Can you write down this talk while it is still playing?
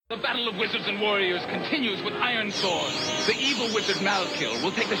The battle of wizards and warriors continues with iron swords. The evil wizard Malkill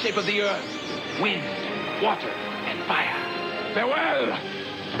will take the shape of the earth, wind, water, and fire. Farewell!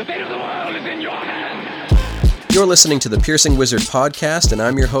 The fate of the world is in your hands! You're listening to the Piercing Wizard podcast, and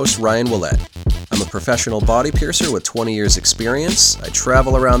I'm your host, Ryan Willett. I'm a professional body piercer with 20 years experience. I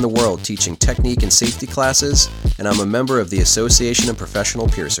travel around the world teaching technique and safety classes, and I'm a member of the Association of Professional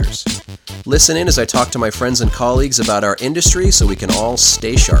Piercers. Listen in as I talk to my friends and colleagues about our industry so we can all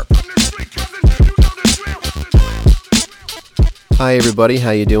stay sharp. Hi everybody,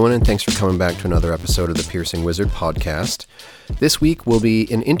 how you doing? And thanks for coming back to another episode of the Piercing Wizard podcast. This week will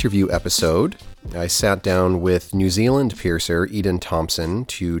be an interview episode. I sat down with New Zealand piercer Eden Thomson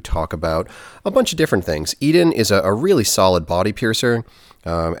to talk about a bunch of different things. Eden is a really solid body piercer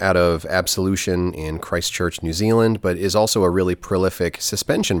out of Absolution in Christchurch, New Zealand, but is also a really prolific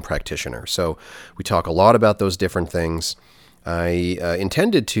suspension practitioner. So we talk a lot about those different things. I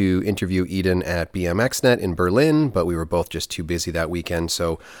intended to interview Eden at BMXNet in Berlin, but we were both just too busy that weekend.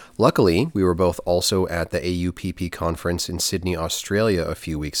 So luckily, we were both also at the AUPP conference in Sydney, Australia a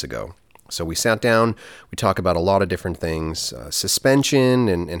few weeks ago. So we sat down, we talk about a lot of different things, suspension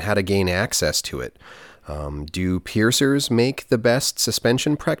and how to gain access to it. Do piercers make the best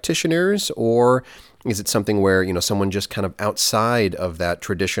suspension practitioners, or is it something where, someone just kind of outside of that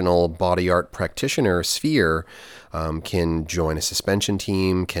traditional body art practitioner sphere can join a suspension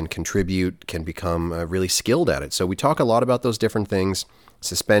team, can contribute, can become really skilled at it? So we talk a lot about those different things,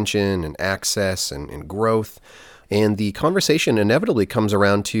 suspension and access and growth. And the conversation inevitably comes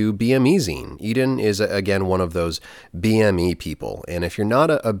around to BME zine. Eden is, again, one of those BME people. And if you're not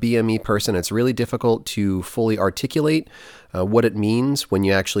a BME person, it's really difficult to fully articulate what it means when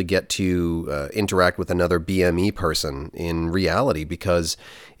you actually get to interact with another BME person in reality, because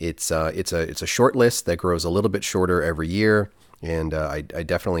it's a short list that grows a little bit shorter every year. And I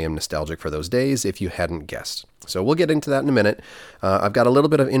definitely am nostalgic for those days, if you hadn't guessed. So we'll get into that in a minute. I've got a little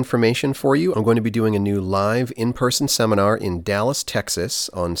bit of information for you. I'm going to be doing a new live in-person seminar in Dallas, Texas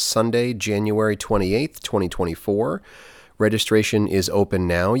on Sunday, January 28th, 2024. Registration is open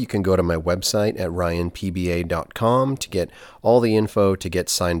now. You can go to my website at ryanpba.com to get all the info, to get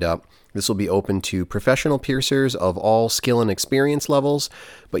signed up. This will be open to professional piercers of all skill and experience levels,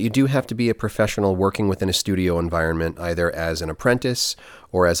 but you do have to be a professional working within a studio environment, either as an apprentice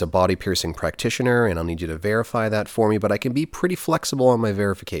or as a body piercing practitioner, and I'll need you to verify that for me, but I can be pretty flexible on my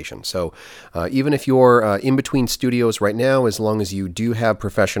verification. So even if you're in between studios right now, as long as you do have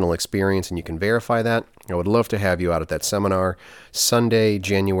professional experience and you can verify that, I would love to have you out at that seminar Sunday,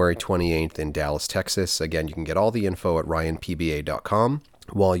 January 28th in Dallas, Texas. Again, you can get all the info at ryanpba.com.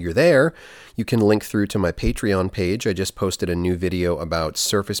 While you're there, you can link through to my Patreon page. I just posted a new video about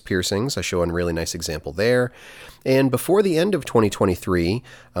surface piercings. I show a really nice example there. And before the end of 2023,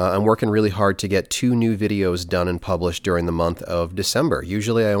 I'm working really hard to get 2 new videos done and published during the month of December.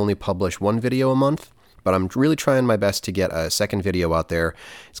 Usually I only publish 1 video a month, but I'm really trying my best to get a second video out there.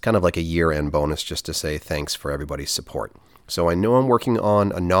 It's kind of like a year-end bonus just to say thanks for everybody's support. So I know I'm working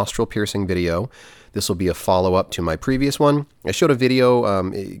on a nostril piercing video. This will be a follow-up to my previous one. I showed a video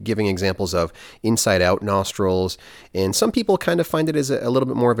giving examples of inside-out nostrils, and some people kind of find it as a little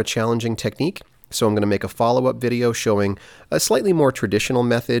bit more of a challenging technique. So I'm going to make a follow-up video showing a slightly more traditional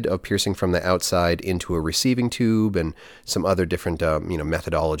method of piercing from the outside into a receiving tube, and some other different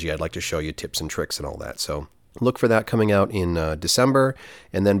methodology. I'd like to show you tips and tricks and all that. So look for that coming out in December.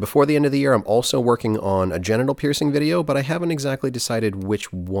 And then before the end of the year, I'm also working on a genital piercing video, but I haven't exactly decided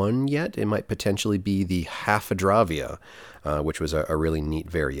which one yet. It might potentially be the Hafadravia, which was a really neat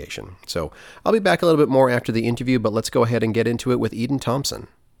variation. So I'll be back a little bit more after the interview, but let's go ahead and get into it with Eden Thomson.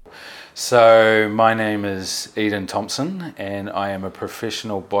 So my name is Eden Thomson, and I am a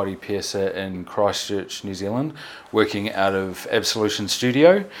professional body piercer in Christchurch, New Zealand, working out of Absolution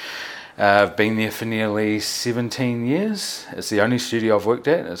Studio. I've been there for nearly 17 years. It's the only studio I've worked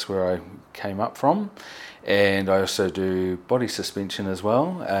at. It's where I came up from. And I also do body suspension as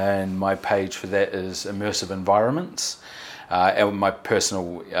well. And my page for that is Immersive Environments. And my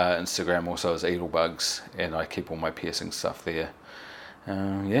personal Instagram also is Edelbugs, and I keep all my piercing stuff there.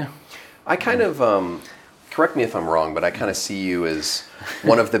 I kind of... correct me if I'm wrong, but I kind of see you as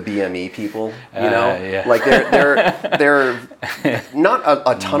one of the BME people, Yeah. Like there are not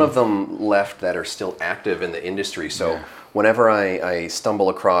a ton of them left that are still active in the industry. So whenever I stumble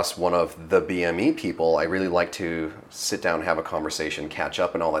across one of the BME people, I really like to sit down, have a conversation, catch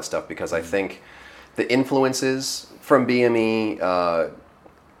up and all that stuff, because I think the influences from BME,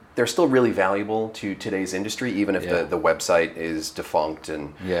 they're still really valuable to today's industry, even if the website is defunct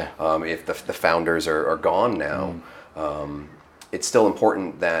and if the founders are gone now. it's still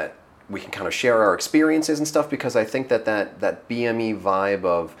important that we can kind of share our experiences and stuff, because I think that BME vibe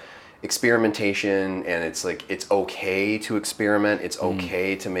of experimentation, and it's like it's okay to experiment, it's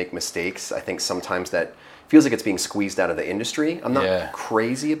okay to make mistakes. I think sometimes that feels like it's being squeezed out of the industry. I'm not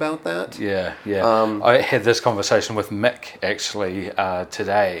crazy about that. Yeah. I had this conversation with Mick actually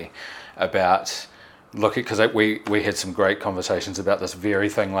today about because we had some great conversations about this very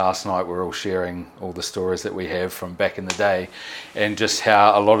thing last night. We're all sharing all the stories that we have from back in the day, and just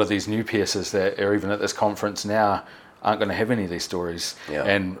how a lot of these new piercers that are even at this conference now aren't going to have any of these stories,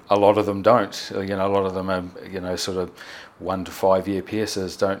 and a lot of them don't. A lot of them are sort of 1 to 5 year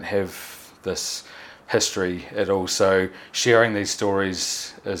piercers, don't have this history at all. So sharing these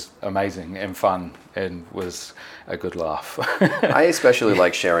stories is amazing and fun, and was a good laugh. I especially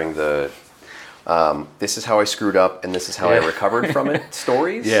like sharing the this is how I screwed up and this is how I recovered from it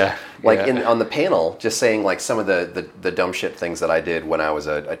stories. On the panel, just saying like some of the dumb shit things that I did when I was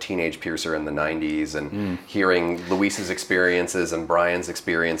a teenage piercer in the 90s, and hearing Luis's experiences and Brian's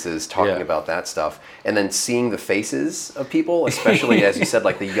experiences talking about that stuff, and then seeing the faces of people, especially as you said,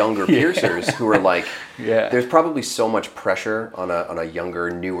 like the younger piercers who are like, there's probably so much pressure on a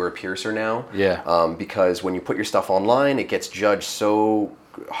younger, newer piercer now, because when you put your stuff online, it gets judged so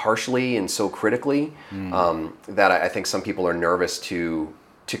harshly and so critically that I think some people are nervous to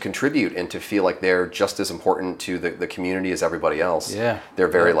contribute and to feel like they're just as important to the community as everybody else. They're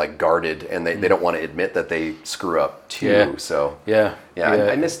very like guarded, and they don't want to admit that they screw up too. So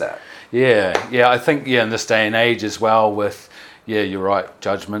I miss that. I think in this day and age as well, with you're right,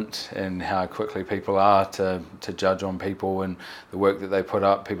 judgment and how quickly people are to judge on people and the work that they put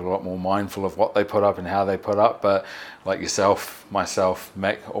up. People are a lot more mindful of what they put up and how they put up. But like yourself, myself,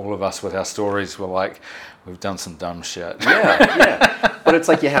 Mick, all of us with our stories, we're like, we've done some dumb shit. But it's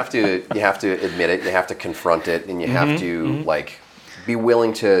like you have to admit it, you have to confront it, and you have to like be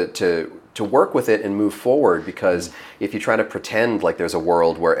willing to work with it and move forward, because if you try to pretend like there's a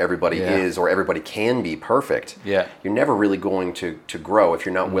world where everybody is or everybody can be perfect, you're never really going to grow if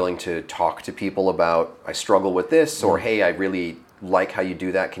you're not willing to talk to people about, I struggle with this, or hey, I really like how you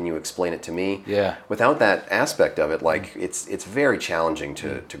do that, can you explain it to me? Without that aspect of it, like it's very challenging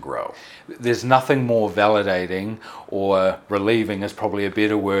to grow. There's nothing more validating or relieving is probably a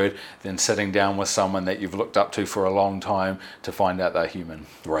better word than sitting down with someone that you've looked up to for a long time to find out they're human.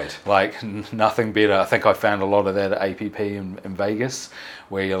 Right. Like nothing better. I think I found a lot of that at APP in Vegas,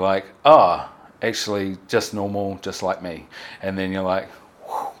 where you're like, actually just normal, just like me. And then you're like,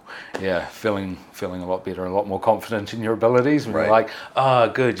 feeling a lot better, a lot more confident in your abilities. And you're like,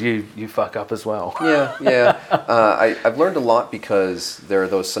 good, you fuck up as well. I've learned a lot, because there are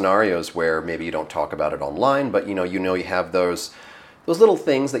those scenarios where maybe you don't talk about it online, but you have those little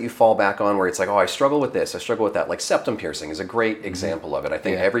things that you fall back on where it's like, I struggle with this, I struggle with that. Like septum piercing is a great example of it. I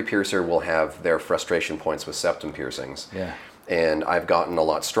think every piercer will have their frustration points with septum piercings. And I've gotten a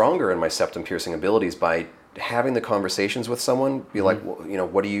lot stronger in my septum piercing abilities by having the conversations with someone, be like, well,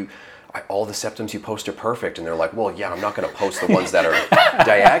 what do you, all the septums you post are perfect, and they're like, well, I'm not going to post the ones that are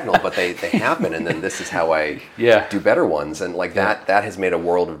diagonal, but they happen, and then this is how I do better ones, and like that has made a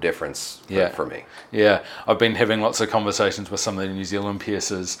world of difference for me. I've been having lots of conversations with some of the New Zealand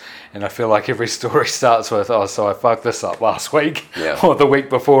piercers, and I feel like every story starts with, so I fucked this up last week or the week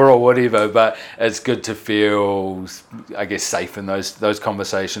before or whatever, but it's good to feel, I guess, safe in those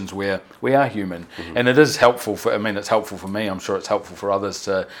conversations where we are human, and it is helpful it's helpful for me, I'm sure it's helpful for others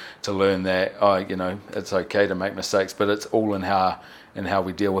to learn that it's okay to make mistakes, but it's all in how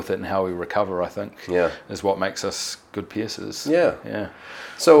we deal with it and how we recover, I think, is what makes us good piercers.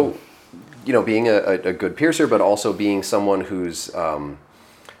 So being a good piercer, but also being someone who's a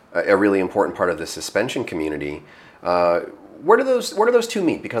really important part of the suspension community, where do those two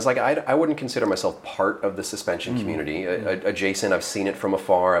meet? Because like I wouldn't consider myself part of the suspension community. Adjacent, I've seen it from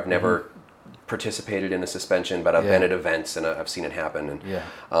afar. I've never participated in a suspension, but I've been at events and I've seen it happen. And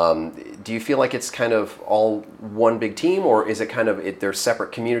do you feel like it's kind of all one big team, or is it kind of there's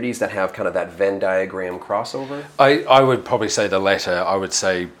separate communities that have kind of that Venn diagram crossover? I would probably say the latter. I would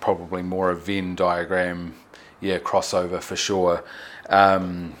say probably more a Venn diagram, crossover for sure.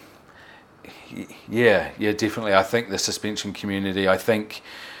 Definitely. I think the suspension community,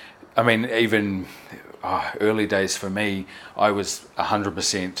 even early days for me, I was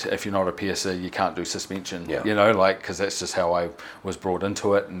 100%, if you're not a piercer, you can't do suspension, because that's just how I was brought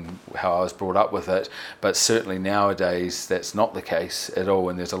into it and how I was brought up with it. But certainly nowadays, that's not the case at all,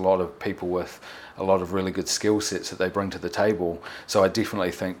 and there's a lot of people with a lot of really good skill sets that they bring to the table. So I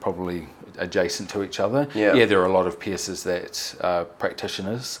definitely think probably adjacent to each other. There are a lot of piercers that are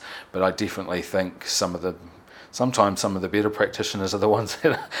practitioners, but I definitely think some of the sometimes some of the better practitioners are the ones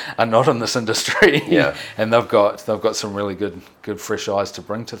that are not in this industry. Yeah. And they've got some really good fresh eyes to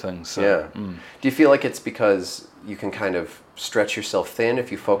bring to things. So, yeah. Do you feel like it's because you can kind of stretch yourself thin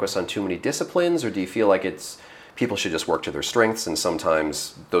if you focus on too many disciplines, or do you feel like it's people should just work to their strengths, and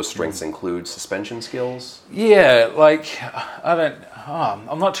sometimes those strengths include suspension skills? Yeah, like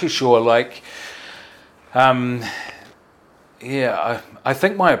I'm not too sure. Like, I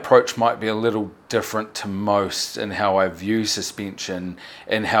think my approach might be a little different to most in how I view suspension,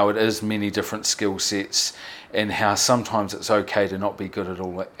 and how it is many different skill sets, and how sometimes it's okay to not be good at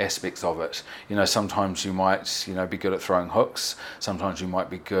all aspects of it. You know, sometimes you might, be good at throwing hooks, sometimes you might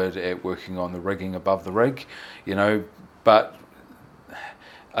be good at working on the rigging above the rig, but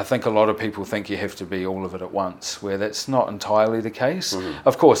I think a lot of people think you have to be all of it at once, where that's not entirely the case. Mm-hmm.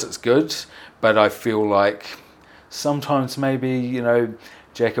 Of course it's good, but I feel like sometimes maybe,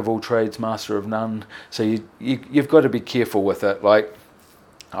 jack of all trades, master of none. So you've got to be careful with it. Like,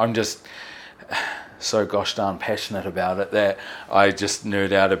 I'm just so gosh darn passionate about it that I just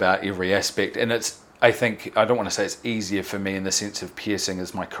nerd out about every aspect. And I don't want to say it's easier for me in the sense of piercing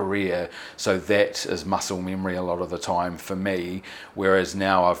is my career, so that is muscle memory a lot of the time for me, whereas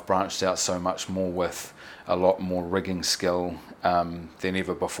now I've branched out so much more with a lot more rigging skill than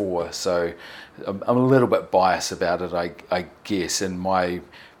ever before. So I'm a little bit biased about it, I guess, and my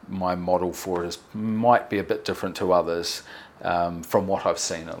model for it might be a bit different to others, from what I've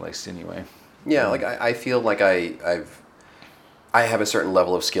seen at least anyway. Yeah, like I feel like I have a certain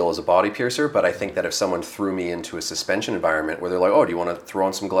level of skill as a body piercer, but I think that if someone threw me into a suspension environment where they're like, oh, do you want to throw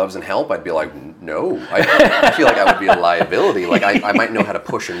on some gloves and help? I'd be like, no. I feel like I would be a liability. Like I might know how to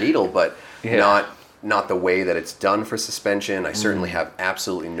push a needle, but not the way that it's done for suspension. I certainly have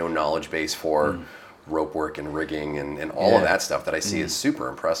absolutely no knowledge base for rope work and rigging and all of that stuff that I see is super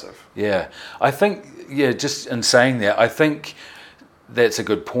impressive. Yeah, I think, just in saying that, I think that's a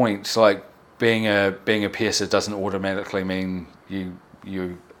good point. Like, being a piercer doesn't automatically mean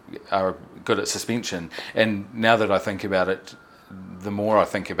you are good at suspension. And now that I think about it, the more I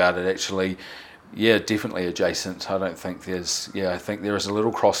think about it, actually, definitely adjacent. I don't think I think there is a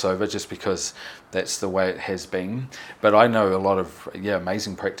little crossover just because that's the way it has been. But I know a lot of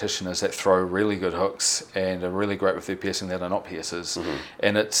amazing practitioners that throw really good hooks and are really great with their piercing that are not piercers. Mm-hmm.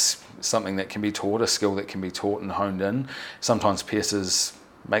 And it's something that can be taught, a skill that can be taught and honed in. Sometimes piercers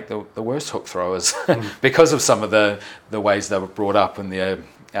make the worst hook throwers because of some of the ways they were brought up and their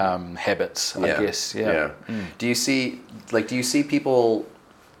habits, I guess. Yeah. Do you see people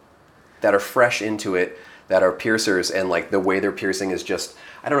that are fresh into it, that are piercers, and like the way they're piercing is just,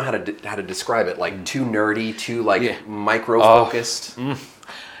 I don't know how to describe it, like too nerdy, too micro focused?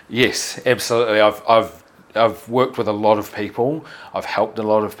 Yes, absolutely. I've worked with a lot of people, I've helped a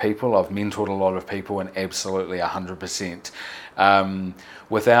lot of people, I've mentored a lot of people, and absolutely 100%.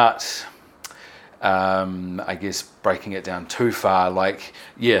 Without, I guess, breaking it down too far,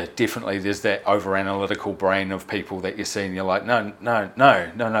 definitely there's that over-analytical brain of people that you see and you're like, no,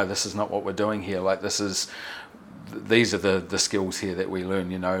 this is not what we're doing here. Like, these are the skills here that we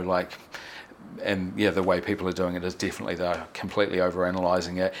learn, and the way people are doing it is definitely they're completely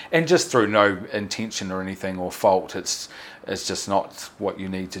over-analysing it, and just through no intention or anything or fault. It's just not what you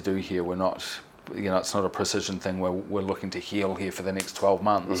need to do here. We're not, it's not a precision thing where we're looking to heal here for the next 12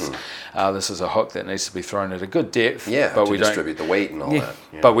 months. Mm-hmm. This is a hook that needs to be thrown at a good depth. But we distribute the weight and all that.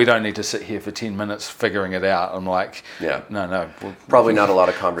 Yeah. But we don't need to sit here for 10 minutes figuring it out. I'm like, no. Probably not a lot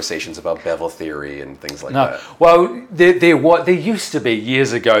of conversations about bevel theory and things like that. Well, there used to be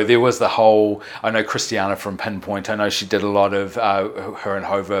years ago. There was the whole, I know Christiana from Pinpoint, I know she did a lot of, her and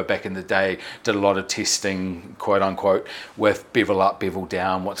Hova back in the day, did a lot of testing, quote unquote, with bevel up, bevel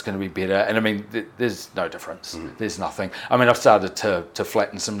down, what's going to be better. And I mean, there's no difference. There's nothing. I mean, I've started to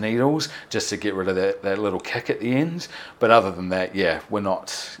flatten some needles just to get rid of that little kick at the end. But other than that, we're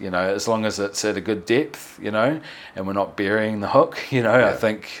not, as long as it's at a good depth, and we're not burying the hook, I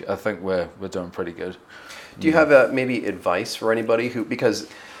think we're doing pretty good. Do you have maybe advice for anybody because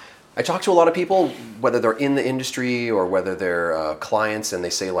I talk to a lot of people, whether they're in the industry or whether they're clients, and they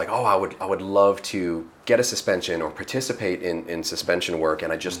say like, oh, I would love to get a suspension or participate in suspension work,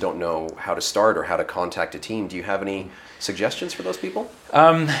 and I just don't know how to start or how to contact a team. Do you have any suggestions for those people?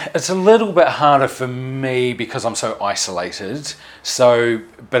 It's a little bit harder for me because I'm so isolated.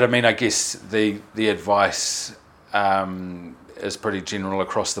 But I mean, I guess the advice is pretty general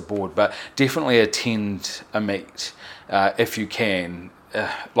across the board, but definitely attend a meet if you can.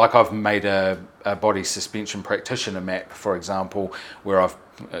 Like I've made a body suspension practitioner map, for example, where I've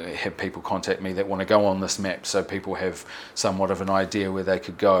have people contact me that want to go on this map, so people have somewhat of an idea where they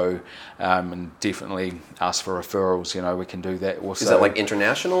could go, and definitely ask for referrals. We can do that also. Is that like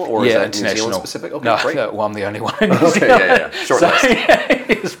international, or is that New Zealand specific? Okay, no, great. Well, I'm the only one in New Okay, Zealand. Short list.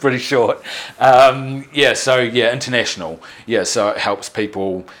 It's pretty short. International. So it helps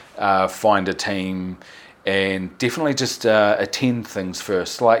people find a team, and definitely just attend things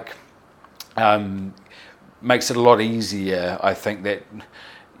first. Like, makes it a lot easier. I think that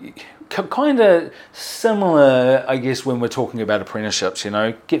kind of similar, I guess, when we're talking about apprenticeships.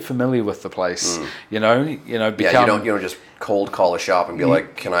 Get familiar with the place. You don't just cold call a shop and be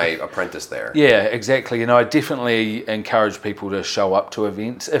like, "Can I apprentice there?" Yeah, exactly. I definitely encourage people to show up to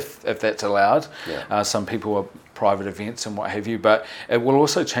events if that's allowed. Yeah. Some people are private events and what have you, but it will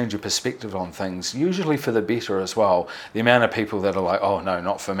also change your perspective on things, usually for the better as well. The amount of people that are like, "Oh no,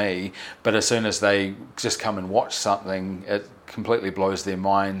 not for me," but as soon as they just come and watch something, it completely blows their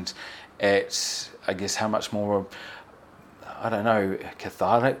mind at, I guess, how much more, I don't know,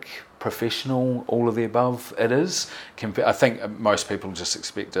 cathartic, professional, all of the above it is. I think most people just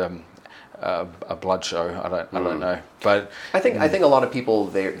expect a blood show. I don't know, but I think a lot of people,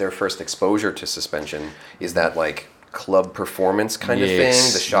 their first exposure to suspension is that like club performance kind of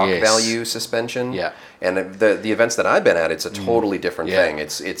thing, the shock value suspension. Yeah, and the events that I've been at, it's a totally different thing.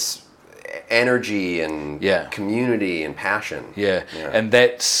 It's energy and community and passion. Yeah, and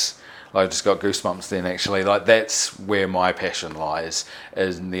that's. I just got goosebumps then, actually. Like, that's where my passion lies,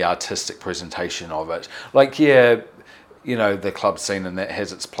 is in the artistic presentation of it. Like, the club scene and that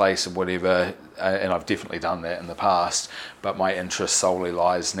has its place and whatever, and I've definitely done that in the past, but my interest solely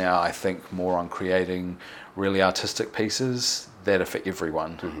lies now, I think, more on creating really artistic pieces that are for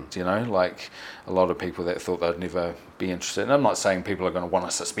everyone. Like a lot of people that thought they'd never be interested, and I'm not saying people are going to want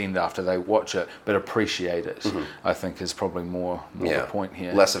to suspend after they watch it, but appreciate it, I think, is probably more the point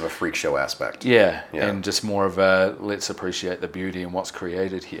here. Less of a freak show aspect. And just more of a, let's appreciate the beauty and what's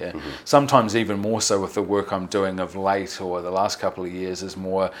created here. Sometimes even more so with the work I'm doing of late, or the last couple of years, is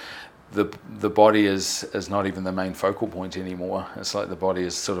more the body is not even the main focal point anymore. It's like the body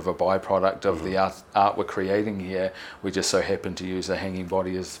is sort of a byproduct of the art we're creating here. We just so happen to use a hanging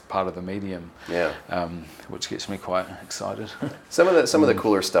body as part of the medium, which gets me quite excited. Some of the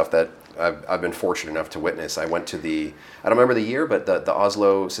cooler stuff that I've been fortunate enough to witness. I went to I don't remember the year, but the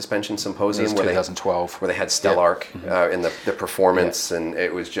Oslo Suspension Symposium, where 2012, where they had Stellark in the performance, and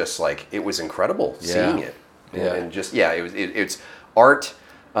it was just like, it was incredible seeing it. And just it's art.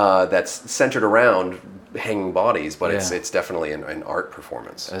 That's centered around hanging bodies, but it's definitely an art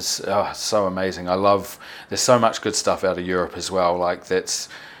performance. It's so amazing. There's so much good stuff out of Europe as well. Like, that's,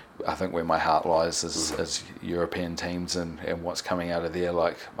 I think, where my heart lies, as European teams and what's coming out of there.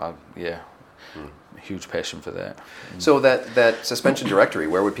 Like, huge passion for that. So that suspension directory,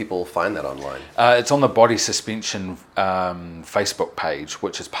 where would people find that online? It's on the Body Suspension Facebook page,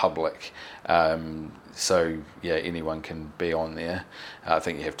 which is public. So anyone can be on there. I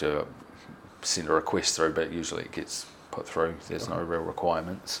think you have to send a request through, but usually it gets put through. There's no real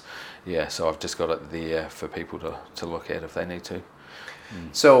requirements. So I've just got it there for people to look at if they need to.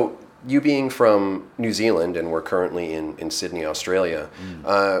 So you being from New Zealand, and we're currently in Sydney, Australia,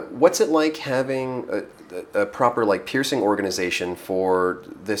 what's it like having a proper like piercing organization for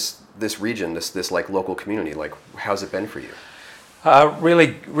this region, this like local community? Like, how's it been for you?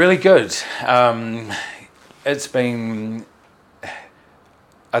 Really, really good. It's been,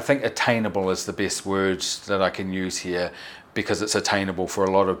 I think, attainable is the best word that I can use here, because it's attainable for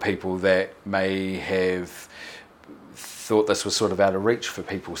a lot of people that may have thought this was sort of out of reach for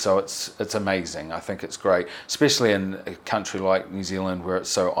people. So it's amazing. I think it's great, especially in a country like New Zealand where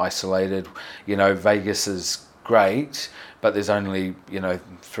it's so isolated. Vegas is great, but there's only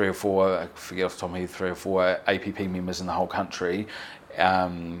 3 or 4, I forget off the top of my head, 3 or 4 APP members in the whole country,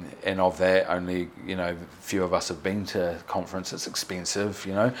 and of that only a few of us have been to conference. It's expensive,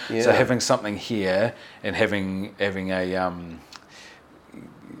 so having something here and having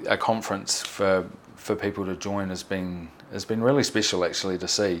a conference for people to join has been really special, actually, to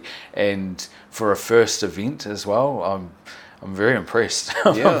see. And for a first event as well, I'm very impressed.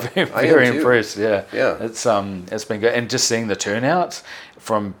 I'm very impressed. It's been good, and just seeing the turnout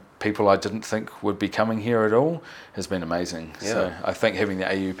from people I didn't think would be coming here at all has been amazing. So I think having the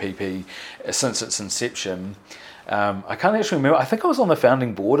AUPP since its inception, I can't actually remember. I think I was on the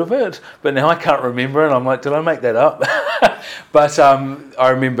founding board of it, but now I can't remember, and I'm like, did I make that up? But I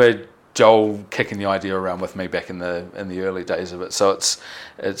remember Joel kicking the idea around with me back in the early days of it. So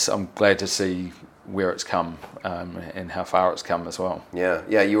it's I'm glad to see where it's come and how far it's come as well.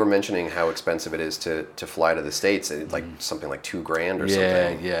 Yeah, you were mentioning how expensive it is to fly to the States, like something like $2,000 or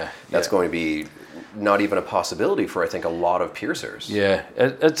something. That's going to be not even a possibility for, I think, a lot of piercers.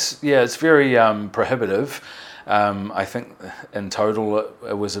 It's very prohibitive. I think in total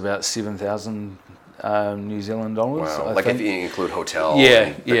it was about 7,000 New Zealand dollars. Wow! If you include hotel,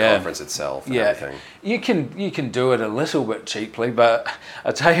 and the conference itself, and everything. You can do it a little bit cheaply, but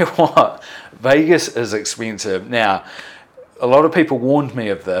I tell you what, Vegas is expensive now. A lot of people warned me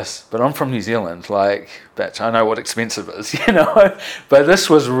of this, but I'm from New Zealand, bitch, I know what expensive is, But this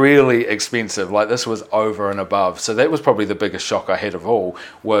was really expensive, this was over and above. So that was probably the biggest shock I had of all,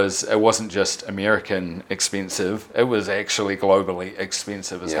 was it wasn't just American expensive, it was actually globally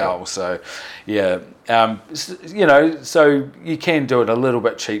expensive as hell. So, so you can do it a little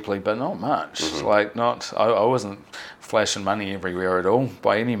bit cheaply, but not much. I wasn't flashing money everywhere at all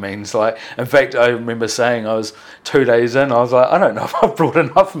by any means. In fact, I remember saying I was 2 days in, I was like, I don't know if I've brought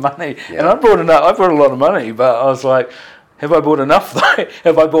enough money. And I brought a lot of money, but I was like, have I bought enough though?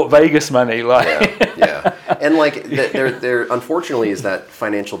 Have I bought Vegas money? And there unfortunately is that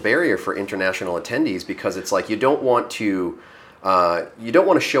financial barrier for international attendees, because it's you don't want to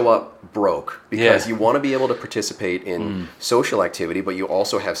show up broke, because you want to be able to participate in social activity, but you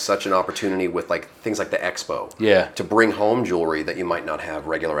also have such an opportunity with things like the expo to bring home jewelry that you might not have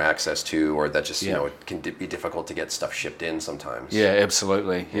regular access to, or that just it can be difficult to get stuff shipped in sometimes.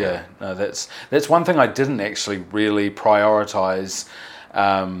 Absolutely. No, that's one thing I didn't actually really prioritize.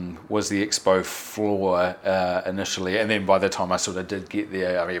 Was the expo floor initially, and then by the time I sort of did get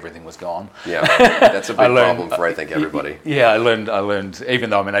there, everything was gone. That's a big problem for, I think, everybody. I learned, even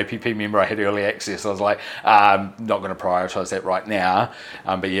though I'm an APP member, I had early access. I was like, I'm not going to prioritize that right now.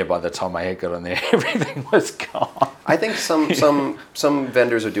 But by the time I had got in there, everything was gone. I think some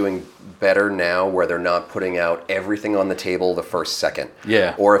vendors are doing better now, where they're not putting out everything on the table the first second.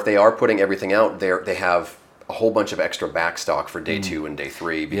 Or if they are putting everything out, they have a whole bunch of extra backstock for day 2 and day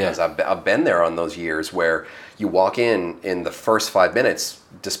 3, because I've been there on those years where you walk in the first 5 minutes,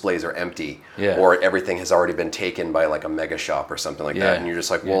 displays are empty, or everything has already been taken by a mega shop or something like that, and you're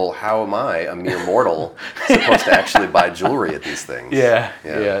just well, how am I, a mere mortal, supposed to actually buy jewelry at these things?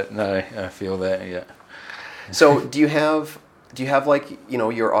 No, I feel that. So do you have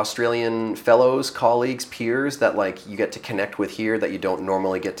your Australian fellows, colleagues, peers that you get to connect with here that you don't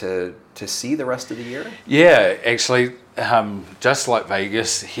normally get to see the rest of the year? Actually, just like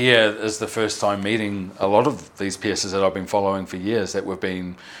Vegas, here is the first time meeting a lot of these piercers that I've been following for years, that we've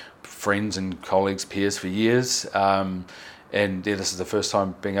been friends and colleagues, peers for years. And this is the first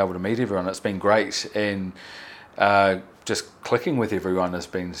time being able to meet everyone. It's been great. And just clicking with everyone has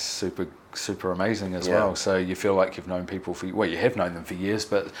been super amazing as well. So you feel like you've known people you have known them for years,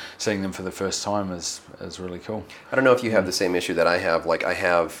 but seeing them for the first time is really cool. I don't know if you have the same issue that I have. I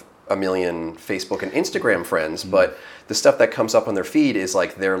have a million Facebook and Instagram friends, but the stuff that comes up on their feed is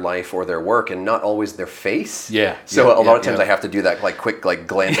their life or their work, and not always their face. So a lot of times I have to do that quick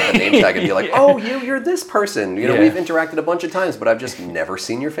glance at the name tag and be like, oh, you're this person. We've interacted a bunch of times, but I've just never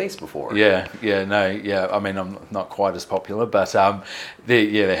seen your face before. I mean, I'm not quite as popular, but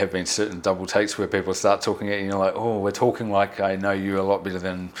there have been certain double takes where people start talking at you and you're like, oh, we're talking like I know you a lot better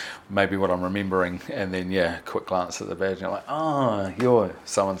than maybe what I'm remembering, and then quick glance at the badge and you're like, oh, you're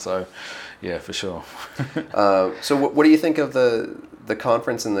so-and-so. Yeah, for sure. So what do you think of the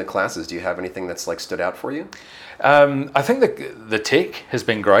conference and the classes? Do you have anything that's stood out for you? I think the tech has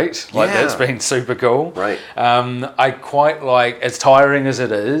been great. That's been super cool. Right. I quite as tiring as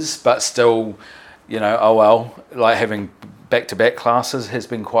it is, but still, having back-to-back classes has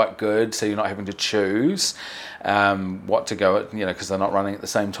been quite good. So you're not having to choose what to go at, because they're not running at the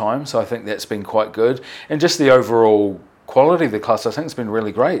same time. So I think that's been quite good. And just the overall quality of the class, I think, has been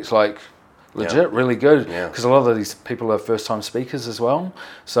really great. Legit, really good, because a lot of these people are first-time speakers as well.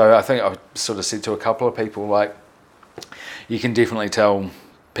 So I think I've sort of said to a couple of people, you can definitely tell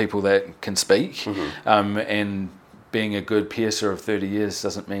people that can speak, and being a good piercer of 30 years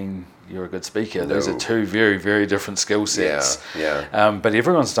doesn't mean you're a good speaker. Those are two very, very different skill sets. But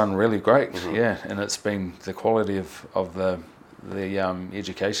everyone's done really great, and it's been the quality of the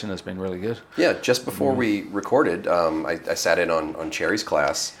education has been really good. Just before we recorded, I sat in on Cherry's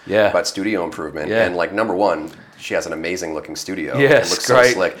class about studio improvement, and number one, she has an amazing looking studio. It looks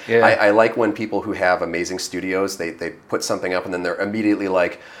great. So slick. I like when people who have amazing studios, they put something up and then they're immediately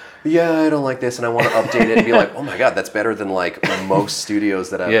I don't like this and I want to update it, and be like, oh my god, that's better than most studios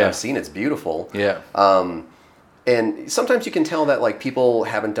that I've seen. It's beautiful. And sometimes you can tell that like people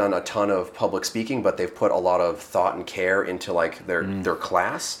haven't done a ton of public speaking, but they've put a lot of thought and care into like their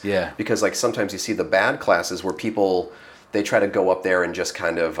class. Yeah. Because like sometimes you see the bad classes where people, they try to go up there and just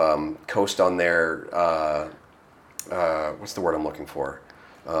kind of coast on their, what's the word I'm looking for?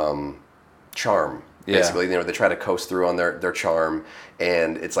 Charm. Basically, you know, they try to coast through on their charm,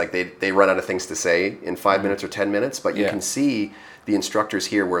 and it's like they run out of things to say in 5 minutes or 10 minutes, but you can see the instructors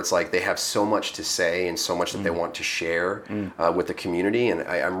here where it's like they have so much to say and so much that they want to share with the community, and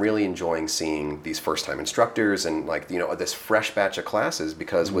I'm really enjoying seeing these first-time instructors and like, you know, this fresh batch of classes,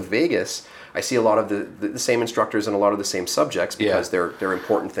 because with Vegas, I see a lot of the same instructors and a lot of the same subjects because they're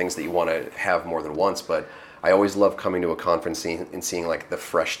important things that you want to have more than once, but I always love coming to a conference and seeing like the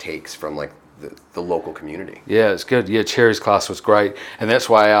fresh takes from like the local community. Yeah, it's good. Yeah, Cherry's class was great, and that's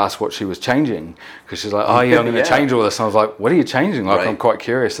why I asked what she was changing, because she's like, "Oh yeah, I'm going to change all this." And I was like, "What are you changing?" Like, I'm quite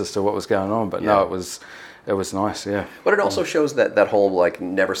curious as to what was going on, but no, it was nice. Yeah. But it also shows that whole like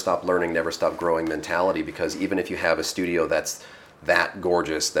never stop learning, never stop growing mentality, because even if you have a studio that's that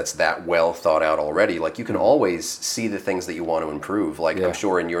gorgeous, that's that well thought out already, like you can always see the things that you want to improve. Like I'm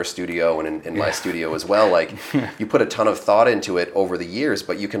sure in your studio and in my studio as well, like you put a ton of thought into it over the years,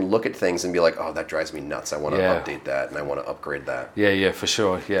 but you can look at things and be like, oh, that drives me nuts. I want to update that and I want to upgrade that. Yeah, for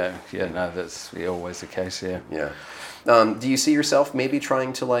sure. Yeah, no, that's always the case. Yeah. Do you see yourself maybe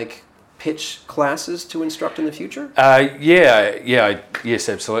trying to like pitch classes to instruct in the future? Yes,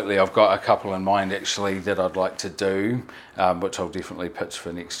 absolutely. I've got a couple in mind actually that I'd like to do, which I'll definitely pitch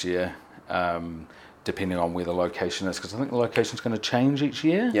for next year, depending on where the location is, because I think the location's going to change each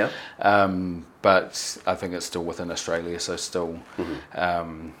year. Yeah. But I think it's still within Australia, so still,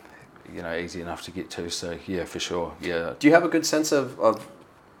 easy enough to get to. So yeah, for sure. Yeah. Do you have a good sense of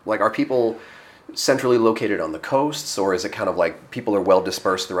like, are people centrally located on the coasts, or is it kind of like people are well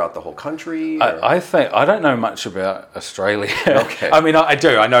dispersed throughout the whole country? I think I don't know much about Australia. Okay. I mean, I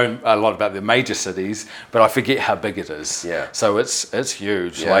do. I know a lot about the major cities, but I forget how big it is. Yeah. So it's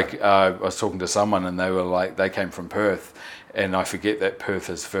huge. Yeah. Like I was talking to someone, and they were like, they came from Perth. And I forget that Perth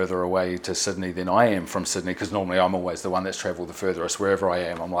is further away to Sydney than I am from Sydney, because normally I'm always the one that's travelled the furthest wherever I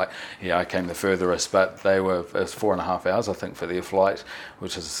am. I'm like, yeah, I came the furthest, but it was 4.5 hours, I think, for their flight,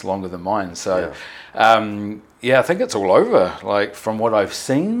 which is longer than mine. So, I think it's all over, like from what I've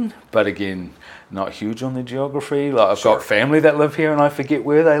seen, but again, not huge on the geography. Like I've got family that live here, and I forget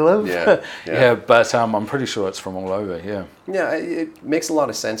where they live. But I'm pretty sure it's from all over. Yeah, it makes a lot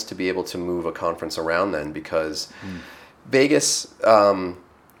of sense to be able to move a conference around then, because Vegas,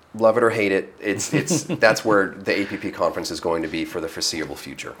 love it or hate it, it's that's where the APP conference is going to be for the foreseeable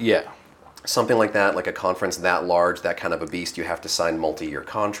future. Yeah. Something like that, like a conference that large, that kind of a beast, you have to sign multi-year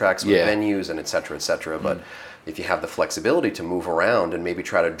contracts with venues and et cetera, But if you have the flexibility to move around and maybe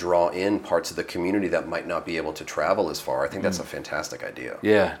try to draw in parts of the community that might not be able to travel as far, I think that's a fantastic idea.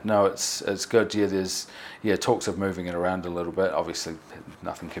 Yeah, no, it's good. Yeah, there's talks of moving it around a little bit. Obviously,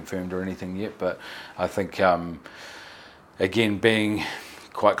 nothing confirmed or anything yet, but I think again, being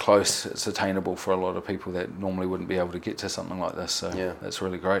quite close, it's attainable for a lot of people that normally wouldn't be able to get to something like this. So that's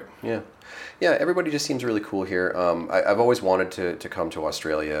really great. Yeah, everybody just seems really cool here. I've always wanted to come to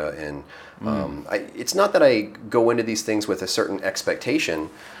Australia, and it's not that I go into these things with a certain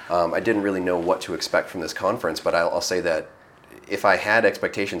expectation. I didn't really know what to expect from this conference, but I'll say that if I had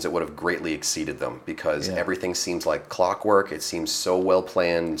expectations, it would have greatly exceeded them, because everything seems like clockwork. It seems so well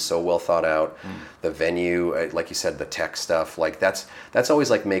planned, so well thought out. The venue, like you said, the tech stuff, like that's always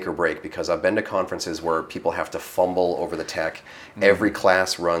like make or break, because I've been to conferences where people have to fumble over the tech. Every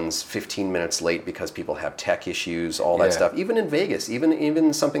class runs 15 minutes late because people have tech issues, all that stuff. Even in Vegas,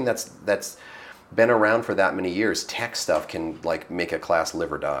 even something that's been around for that many years, tech stuff can like make a class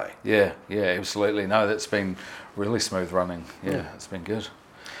live or die. Yeah, absolutely. No, that's been really smooth running. It's been good.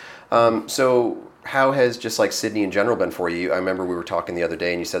 So how has just like Sydney in general been for you? I remember we were talking the other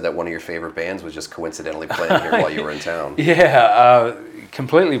day, and you said that one of your favorite bands was just coincidentally playing here while you were in town.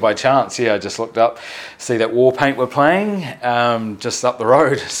 Completely by chance. I just looked up, see that Warpaint were playing just up the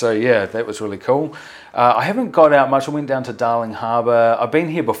road. So that was really cool. I haven't got out much. I went down to Darling Harbour. I've been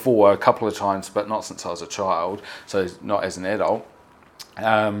here before a couple of times, but not since I was a child, so not as an adult.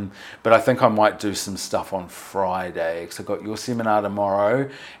 But I think I might do some stuff on Friday, because I've got your seminar tomorrow,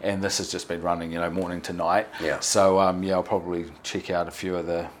 and this has just been running, morning to night. So I'll probably check out a few of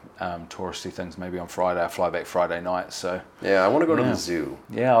the touristy things maybe on Friday. I fly back Friday night, so I want to go to the zoo.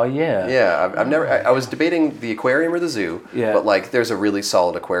 I've never. I was debating the aquarium or the zoo, but like there's a really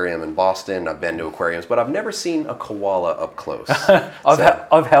solid aquarium in Boston. I've been to aquariums, but I've never seen a koala up close.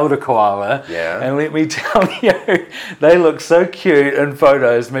 I've held a koala, and let me tell you, they look so cute in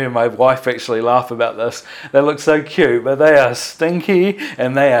photos. Me and my wife actually laugh about this. They look so cute, but they are stinky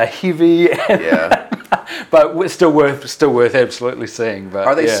and they are heavy. But still worth absolutely seeing. But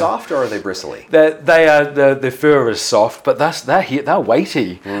are they soft or are they bristly? They are. The fur is soft, but they're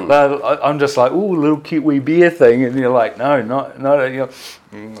weighty. I'm just like, ooh, little cute wee bear thing, and you're like, no, not. You know.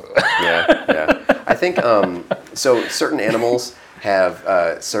 Yeah. I think so. Certain animals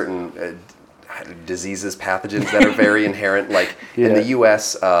have certain diseases, pathogens that are very inherent. Like in the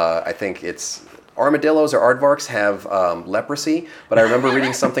U.S., I think it's armadillos or aardvarks have leprosy, but I remember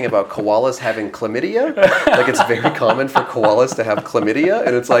reading something about koalas having chlamydia. Like it's very common for koalas to have chlamydia,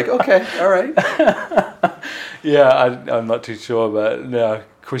 and it's like, okay, all right. Yeah, I'm not too sure, but no,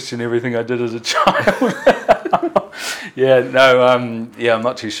 question everything I did as a child. I'm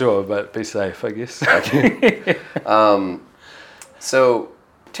not too sure, but be safe, I guess. Okay. So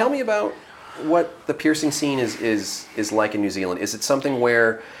tell me about what the piercing scene is like in New Zealand. Is it something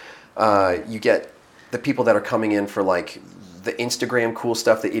where you get the people that are coming in for like the Instagram cool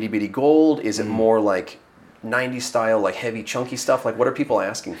stuff, the itty bitty gold? Is it more like 90s style, like heavy chunky stuff? Like what are people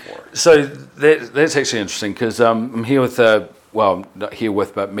asking for? So that's actually interesting because I'm here with not here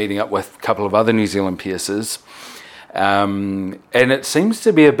with, but meeting up with a couple of other New Zealand piercers. And it seems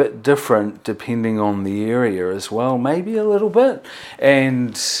to be a bit different depending on the area as well, maybe a little bit.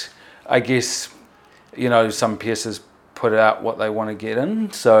 And I guess, some piercers put out what they want to get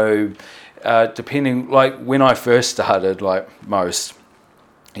in. So depending, like when I first started, like most,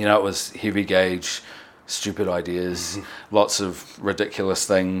 it was heavy gauge, stupid ideas, lots of ridiculous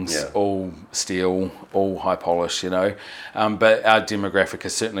things, all steel, all high polish, But our demographic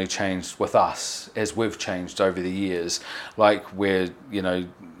has certainly changed with us as we've changed over the years. Like we're,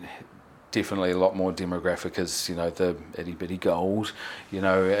 definitely a lot more demographic is, the itty bitty gold,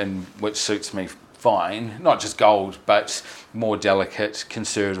 and which suits me fine. Not just gold, but more delicate,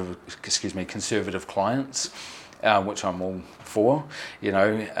 conservative clients, which I'm all for. We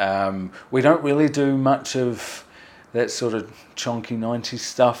don't really do much of that sort of chonky 90s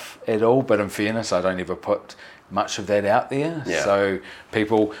stuff at all, but in fairness, I don't ever put much of that out there. So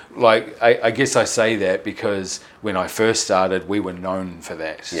people, I guess I say that because when I first started, we were known for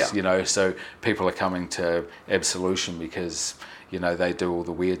that, so people are coming to Absolution because, they do all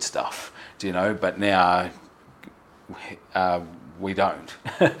the weird stuff, but now we don't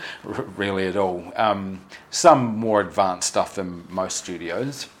really at all. Some more advanced stuff than most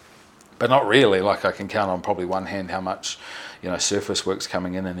studios, but not really. Like I can count on probably one hand how much, surface work's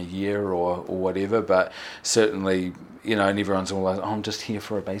coming in a year or whatever. But certainly, and everyone's all like, oh, I'm just here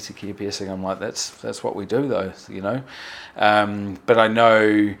for a basic hair piercing. I'm like, that's what we do though, But I know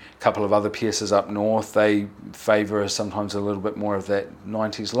a couple of other piercers up north, they favour sometimes a little bit more of that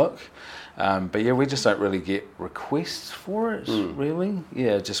 90s look. But we just don't really get requests for it, really.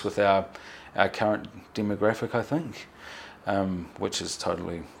 Just with our current demographic, I think, which is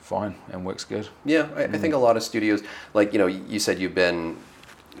totally fine and works good. I think a lot of studios, like, you said you've been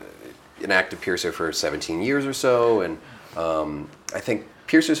an active piercer for 17 years or so, and I think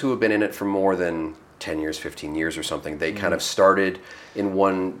piercers who have been in it for more than 10 years, 15 years or something, they kind of started in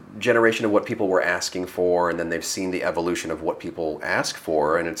one generation of what people were asking for, and then they've seen the evolution of what people ask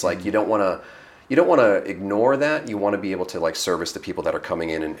for, and it's like you don't want to ignore that. You want to be able to like service the people that are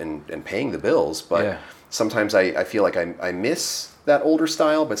coming in and paying the bills, but sometimes I feel like I miss that older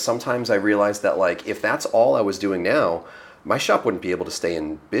style, but sometimes I realize that like if that's all I was doing now, my shop wouldn't be able to stay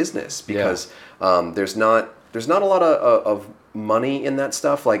in business because there's not a lot of money in that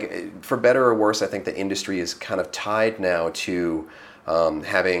stuff. Like for better or worse, I think the industry is kind of tied now to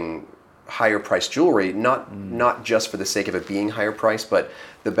having higher priced jewelry, not just for the sake of it being higher priced, but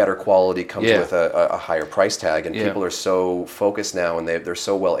the better quality comes with a higher price tag, and people are so focused now, and they're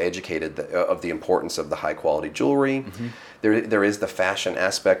so well educated of the importance of the high quality jewelry. There is the fashion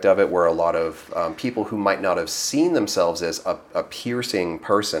aspect of it, where a lot of people who might not have seen themselves as a piercing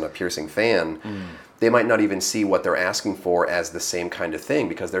person, a piercing fan, they might not even see what they're asking for as the same kind of thing,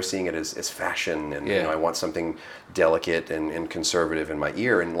 because they're seeing it as fashion, and I want something delicate and conservative in my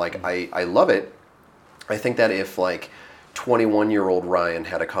ear, and like I love it. I think that if like 21-year-old Ryan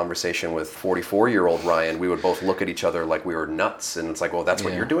had a conversation with 44-year-old Ryan, we would both look at each other like we were nuts, and it's like, well, that's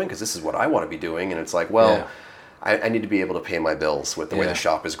what you're doing, because this is what I want to be doing, and it's like, well, I need to be able to pay my bills with the way the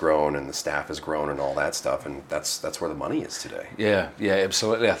shop has grown and the staff has grown and all that stuff, and that's where the money is today. Yeah,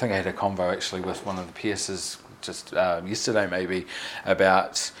 absolutely. I think I had a convo actually with one of the piercers just yesterday maybe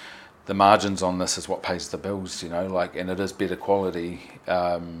about the margins on this is what pays the bills, and it is better quality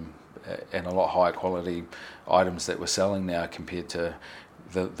and a lot higher quality items that we're selling now compared to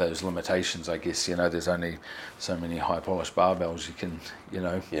those limitations, I guess. There's only so many high polished barbells you can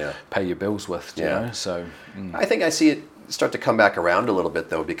pay your bills with. You know, so I think I see it start to come back around a little bit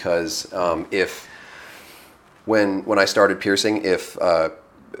though, because if when I started piercing, if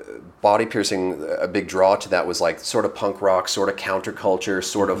body piercing, a big draw to that was like sort of punk rock, sort of counterculture,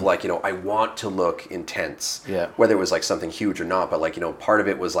 sort of like, I want to look intense. Yeah. Whether it was like something huge or not, but like, part of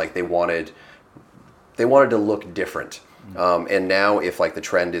it was like they wanted to look different. And now if like the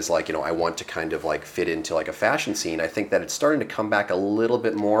trend is like, I want to kind of like fit into like a fashion scene, I think that it's starting to come back a little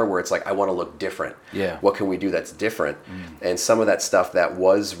bit more where it's like, I want to look different. Yeah. What can we do that's different? And some of that stuff that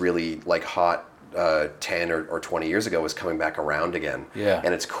was really like hot 10 or 20 years ago is coming back around again. Yeah.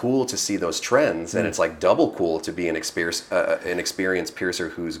 And it's cool to see those trends, and it's like double cool to be an experienced piercer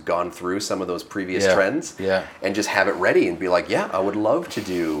who's gone through some of those previous trends and just have it ready and be like, yeah, I would love to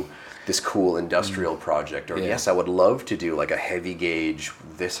do this cool industrial project, or yes, I would love to do like a heavy gauge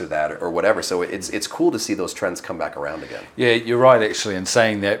this or that or whatever. So it's cool to see those trends come back around again. Yeah, you're right actually in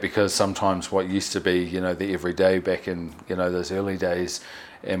saying that, because sometimes what used to be, the everyday back in, those early days,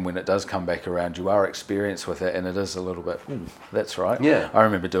 and when it does come back around, you are experienced with it, and it is a little bit, that's right. Yeah. I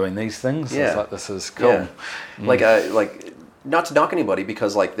remember doing these things. Yeah. It's like, this is cool. Yeah. Like not to knock anybody,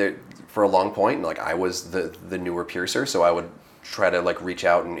 because like for a long point, like I was the newer piercer, so I would try to like reach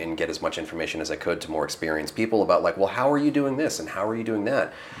out and get as much information as I could to more experienced people about like, well, how are you doing this and how are you doing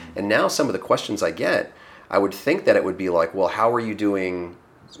that? And now some of the questions I get, I would think that it would be like, well, how are you doing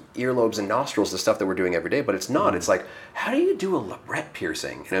earlobes and nostrils, the stuff that we're doing every day? But it's not. It's like, how do you do a labret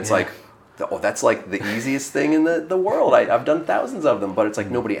piercing? And it's like, that's like the easiest thing in the world. I've done thousands of them, but it's like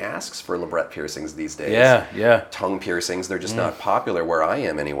nobody asks for labret piercings these days. Yeah. Tongue piercings, they're just not popular where I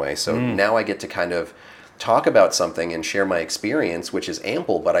am anyway. So now I get to kind of talk about something and share my experience, which is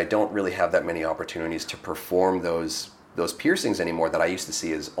ample, but I don't really have that many opportunities to perform those piercings anymore that I used to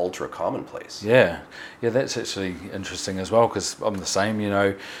see as ultra commonplace. Yeah, that's actually interesting as well, because I'm the same,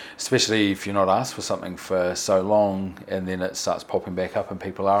 especially if you're not asked for something for so long and then it starts popping back up and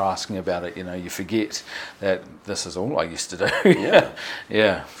people are asking about it, you forget that this is all I used to do.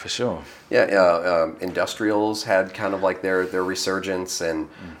 Yeah, for sure. Industrials had kind of like their resurgence, and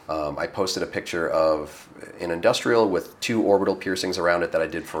I posted a picture of an industrial with 2 orbital piercings around it that I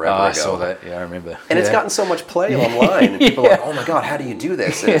did forever ago. I saw that, yeah, I remember. And it's gotten so much play online, and people are like, oh my God, how do you do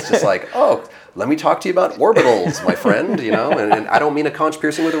this? And it's just like, oh, let me talk to you about orbitals, my friend, and I don't mean a conch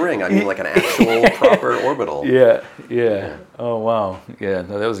piercing with a ring, I mean like an actual proper orbital. Yeah. Oh wow. Yeah,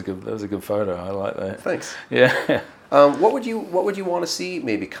 no, that was a good photo. I like that. Thanks. Yeah. What would you want to see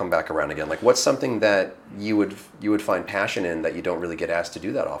maybe come back around again? Like, what's something that you would find passion in that you don't really get asked to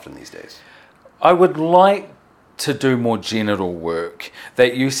do that often these days? I would like to do more genital work.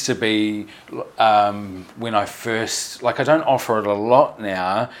 That used to be when I first, I don't offer it a lot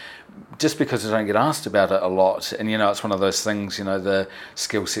now, just because I don't get asked about it a lot. And it's one of those things, the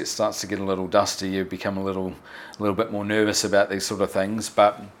skill set starts to get a little dusty. You become a little bit more nervous about these sort of things.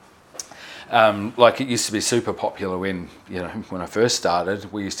 But it used to be super popular when I first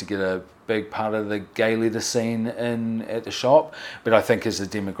started. We used to get a big part of the gay leather scene at the shop, but I think as the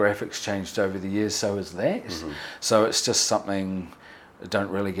demographics changed over the years, so has that. So it's just something I don't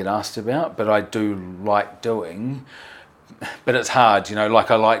really get asked about, but I do like doing. But it's hard, I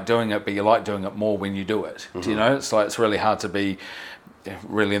like doing it, but you like doing it more when you do it. It's really hard to be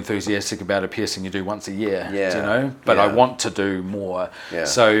really enthusiastic about a piercing you do once a year, but I want to do more.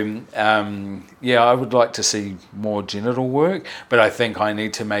 So I would like to see more genital work, but I think I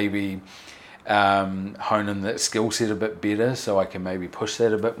need to maybe hone in that skill set a bit better, so I can maybe push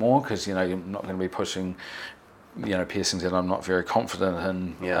that a bit more, because you're not going to be pushing piercings that I'm not very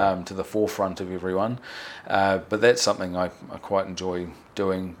confident in to the forefront of everyone, but that's something I quite enjoy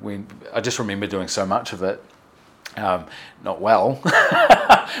doing. I just remember doing so much of it. Not well,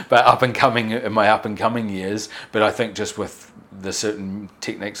 but in my up and coming years. But I think just with the certain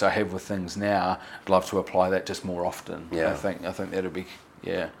techniques I have with things now, I'd love to apply that just more often. I think that'll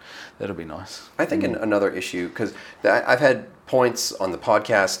be nice. I think another issue, because I've had points on the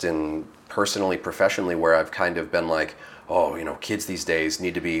podcast and personally, professionally, where I've kind of been like, oh, kids these days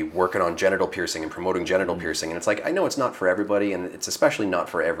need to be working on genital piercing and promoting genital piercing, and it's like, I know it's not for everybody, and it's especially not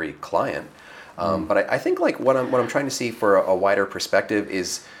for every client. But I think like what I'm trying to see for a wider perspective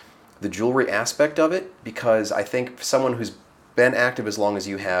is the jewelry aspect of it, because I think someone who's been active as long as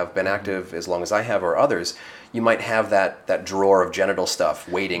you have, been active as long as I have, or others, you might have that drawer of genital stuff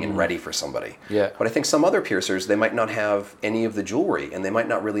waiting and ready for somebody. Yeah. But I think some other piercers, they might not have any of the jewelry, and they might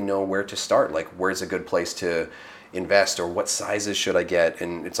not really know where to start. Like, where's a good place to invest, or what sizes should I get?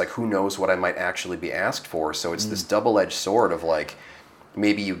 And it's like, who knows what I might actually be asked for? So it's this double-edged sword of like,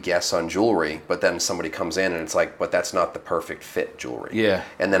 maybe you guess on jewelry, but then somebody comes in and it's like, but that's not the perfect fit jewelry. Yeah.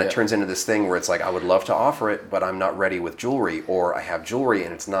 And then it turns into this thing where it's like, I would love to offer it, but I'm not ready with jewelry, or I have jewelry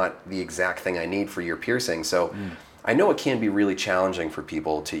and it's not the exact thing I need for your piercing. So I know it can be really challenging for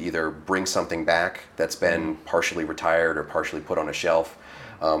people to either bring something back that's been partially retired or partially put on a shelf,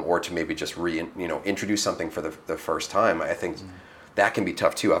 or to maybe just introduce something for the first time. I think that can be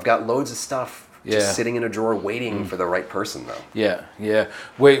tough too. I've got loads of stuff just sitting in a drawer waiting for the right person, though. Yeah.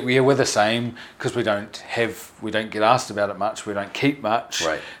 We're the same, because we don't get asked about it much. We don't keep much.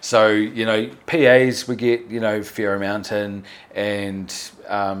 Right. So PAs we get a fair amount in, and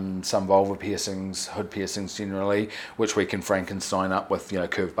some vulva piercings, hood piercings generally, which we can Frankenstein up with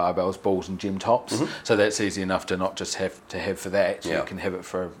curved barbells, balls, and gem tops. So that's easy enough to not just have for that. You can have it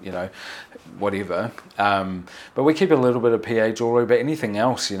for whatever. But we keep a little bit of PA jewelry, but anything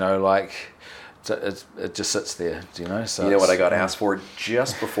else, it just sits there, So what I got asked for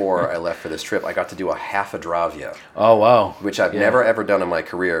just before I left for this trip? I got to do a half a dravia. Oh, wow. Which I've never ever done in my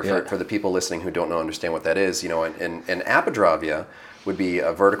career. For the people listening who don't understand what that is, an apodravia would be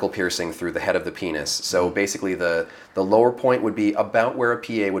a vertical piercing through the head of the penis. So basically the lower point would be about where a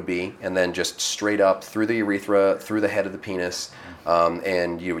PA would be, and then just straight up through the urethra, through the head of the penis,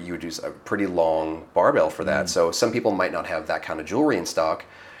 and you would use a pretty long barbell for that. So some people might not have that kind of jewelry in stock.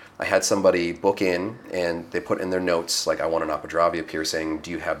 I had somebody book in, and they put in their notes, like, I want an apodravia piercing. Do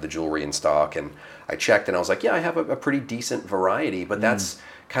you have the jewelry in stock? And I checked, and I was like, yeah, I have a pretty decent variety, but that's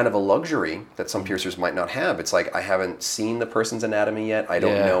kind of a luxury that some piercers might not have. It's like, I haven't seen the person's anatomy yet. I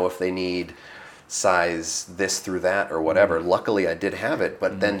don't know if they need size this through that or whatever. Luckily, I did have it,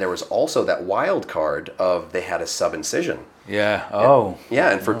 but then there was also that wild card of they had a sub-incision. Yeah.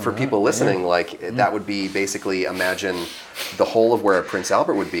 And for people listening, that would be basically, imagine the whole of where a Prince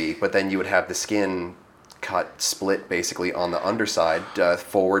Albert would be, but then you would have the skin split basically on the underside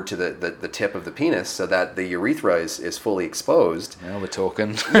forward to the tip of the penis, so that the urethra is fully exposed. Now we're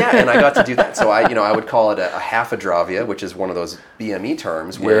talking. And I got to do that. So I would call it a half adravia, which is one of those BME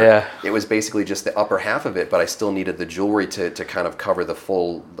terms where it was basically just the upper half of it, but I still needed the jewelry to kind of cover the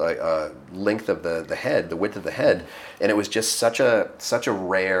full length of the head, the width of the head. And it was just such a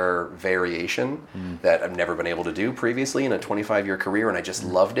rare variation that I've never been able to do previously in a 25-year career, and I just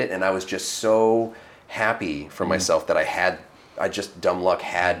loved it, and I was just so happy for myself that I just dumb luck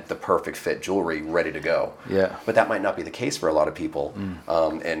had the perfect fit jewelry ready to go. Yeah. But that might not be the case for a lot of people.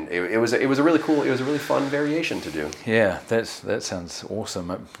 And it was a really fun variation to do. Yeah, that sounds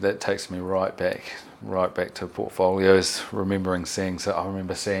awesome. That takes me right back to portfolios. I remember seeing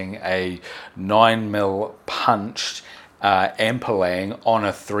a 9mm punched ampelang on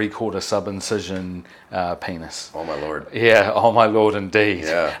a 3/4 sub-incision penis. Oh my lord. Yeah, oh my lord indeed.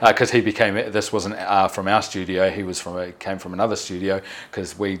 Yeah. Because this wasn't from our studio, came from another studio,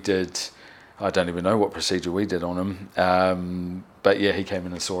 because we did, I don't even know what procedure we did on him, but yeah, he came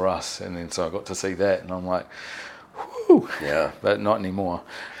in and saw us, and then so I got to see that, and I'm like, whew. Yeah. But not anymore.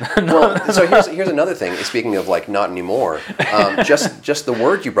 Well, so here's another thing. Speaking of not anymore, just the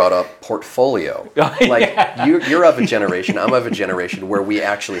word you brought up, portfolio. You're of a generation, I'm of a generation where we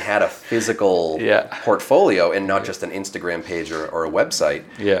actually had a physical portfolio and not just an Instagram page or a website.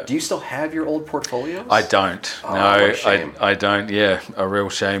 Yeah. Do you still have your old portfolios? I don't. Oh, no, what a shame. I don't. Yeah, a real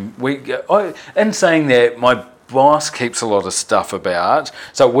shame. In saying that, my boss keeps a lot of stuff about,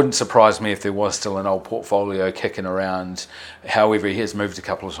 so it wouldn't surprise me if there was still an old portfolio kicking around. However, he has moved a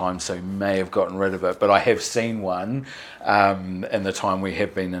couple of times, so he may have gotten rid of it, but I have seen one in the time we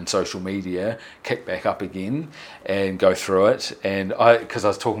have been in social media kick back up again and go through it. And because I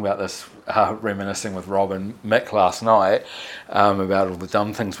was talking about this, reminiscing with Rob and Mick last night about all the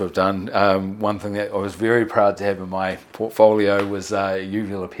dumb things we've done. One thing that I was very proud to have in my portfolio was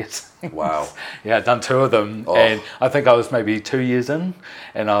uvula piercing. Wow. Yeah, I'd done 2 of them, and I think I was maybe 2 years in,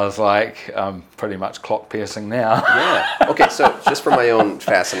 and I was like, pretty much clock piercing now. Yeah. Okay, so just for my own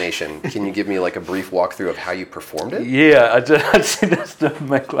fascination, can you give me a brief walkthrough of how you performed it? Yeah, I said this to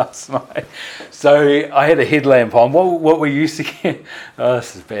Mick last night. So I had a headlamp on. What we used to get,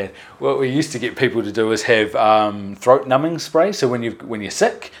 this is bad. What we used to get people to do is have throat numbing spray. So when you're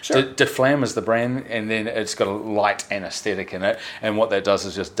sick, sure. Deflam is the brand, and then it's got a light anesthetic in it, and what that does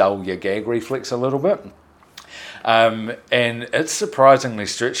is just dull your gag reflex a little bit. And it's surprisingly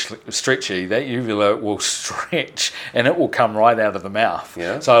stretchy. That uvula will stretch and it will come right out of the mouth.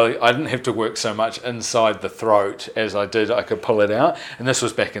 Yeah. So I didn't have to work so much inside the throat as I did. I could pull it out. And this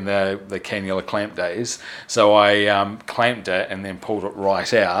was back in the cannula clamp days. So I clamped it and then pulled it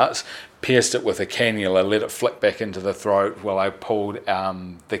right out. pierced it with a cannula, let it flick back into the throat while I pulled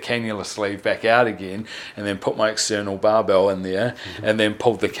the cannula sleeve back out again, and then put my external barbell in there, and then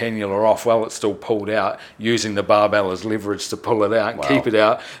pulled the cannula off while it's still pulled out, using the barbell as leverage to pull it out, keep it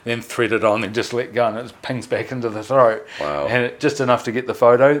out, then thread it on, and just let go, and it pings back into the throat. Wow. And just enough to get the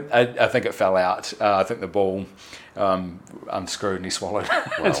photo. I think it fell out. I think the ball unscrewed and he swallowed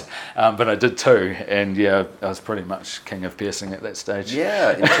it. But I did too, and I was pretty much king of piercing at that stage.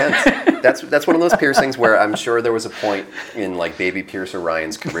 Yeah, intense. That's one of those piercings where I'm sure there was a point in like baby piercer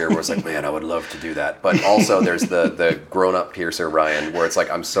Ryan's career where it's like, man, I would love to do that. But also there's the grown-up piercer Ryan where it's like,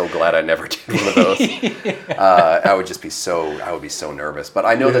 I'm so glad I never did one of those. I would be so nervous. But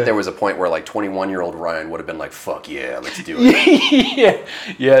I know that there was a point where like 21-year-old Ryan would have been like, fuck yeah, let's do it.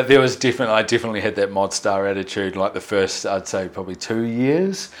 Yeah, there was I definitely had that mod star attitude. Like the first, I'd say probably 2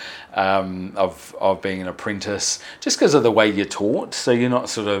 years of being an apprentice, just because of the way you're taught. So you're not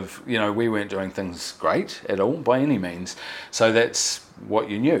sort of, we weren't doing things great at all by any means. So that's what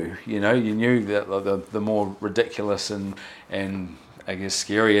you knew. You knew that the more ridiculous and I guess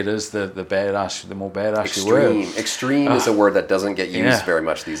scary it is, the more badass you were. Extreme is a word that doesn't get used very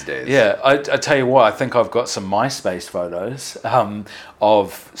much these days. Yeah, I tell you what, I think I've got some MySpace photos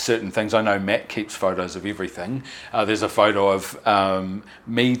of certain things. I know Matt keeps photos of everything. There's a photo of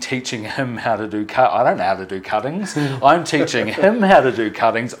me teaching him how to do I don't know how to do cuttings. I'm teaching him how to do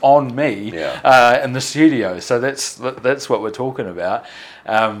cuttings on me in the studio. So that's what we're talking about.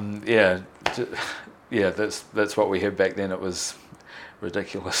 That's what we had back then. It was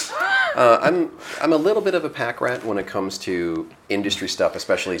ridiculous. I'm a little bit of a pack rat when it comes to industry stuff,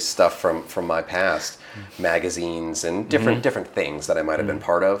 especially stuff from my past, magazines and different things that I might have been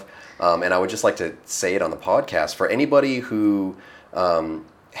part of. And I would just like to say it on the podcast for anybody who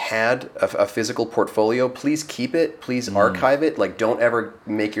had a physical portfolio. Please keep it. Please archive it. Like, don't ever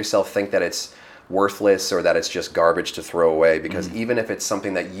make yourself think that it's worthless or that it's just garbage to throw away, because even if it's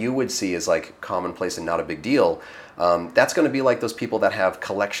something that you would see as like commonplace and not a big deal, that's going to be like those people that have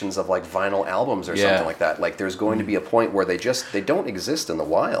collections of like vinyl albums or something like that. Like there's going to be a point where they don't exist in the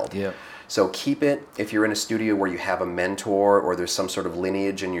wild. Yeah. So keep it. If you're in a studio where you have a mentor or there's some sort of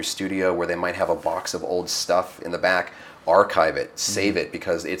lineage in your studio where they might have a box of old stuff in the back, archive it, save it,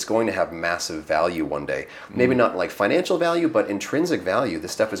 because it's going to have massive value one day. Maybe not like financial value, but intrinsic value.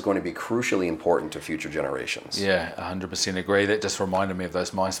 This stuff is going to be crucially important to future generations. Yeah, 100% agree. That just reminded me of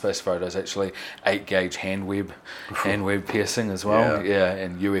those MySpace photos, actually. 8-gauge hand web piercing as well. Yeah,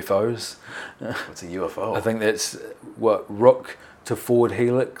 and UFOs. What's a UFO? I think that's rook to forward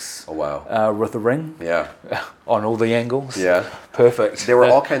helix. Oh, wow. With a ring. Yeah. On all the angles. Yeah. Perfect. There were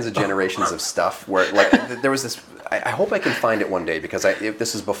all kinds of generations of stuff where, like, there was this, I hope I can find it one day, because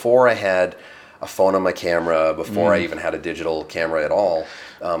this is before I had a phone on my camera, before I even had a digital camera at all.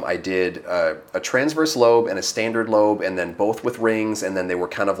 I did a transverse lobe and a standard lobe, and then both with rings, and then they were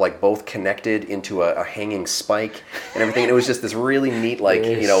kind of like both connected into a hanging spike and everything. And it was just this really neat, like,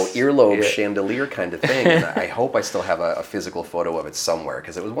 earlobe chandelier kind of thing. And I hope I still have a physical photo of it somewhere,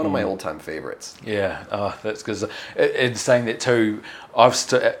 because it was one of my old-time favorites. Yeah, that's because in saying that too, our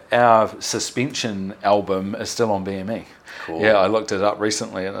suspension album is still on BME. Cool. Yeah, I looked it up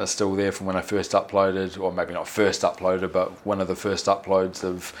recently and it's still there from when I first uploaded, or maybe not first uploaded, but one of the first uploads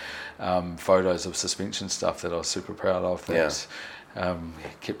of photos of suspension stuff that I was super proud of that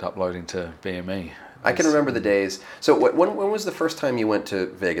kept uploading to BME. I can remember the days. So when was the first time you went to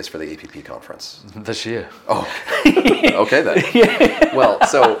Vegas for the APP conference? This year. Oh, okay then. Well,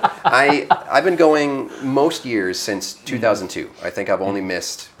 so I've been going most years since 2002. I think I've only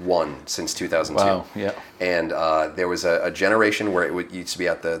missed one since 2002. Wow, yeah. And there was a generation where it used to be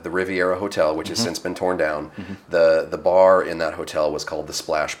at the Riviera Hotel, which has since been torn down. The bar in that hotel was called the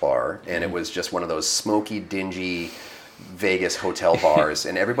Splash Bar, and it was just one of those smoky, dingy Vegas hotel bars,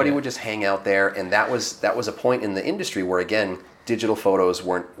 and everybody would just hang out there. And that was a point in the industry where, again, digital photos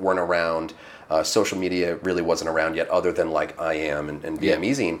weren't around. Social media really wasn't around yet, other than like I Am and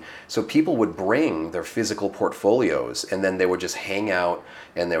BMEzine. So people would bring their physical portfolios, and then they would just hang out,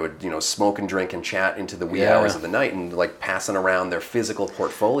 and they would smoke and drink and chat into the wee hours of the night, and like passing around their physical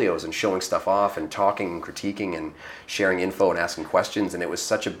portfolios and showing stuff off and talking and critiquing and sharing info and asking questions. And it was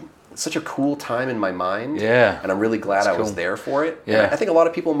such a cool time in my mind. Yeah. And I'm really glad I was there for it. Yeah. And I think a lot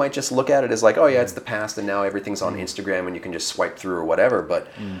of people might just look at it as like, oh yeah, it's the past and now everything's on Instagram and you can just swipe through or whatever. But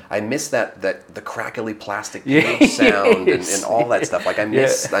I miss the crackly plastic page sound and all that stuff. Like I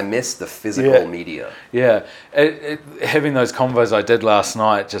miss the physical media. Yeah. Having those convos I did last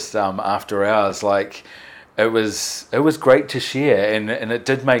night just after hours, like it was great to share, and it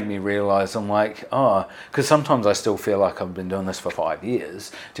did make me realise, I'm like, because sometimes I still feel like I've been doing this for 5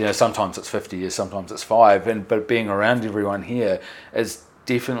 years. Sometimes it's 50 years, sometimes it's 5, but being around everyone here is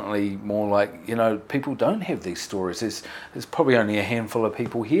definitely more like, people don't have these stories. There's probably only a handful of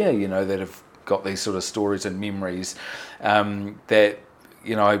people here, that have got these sort of stories and memories that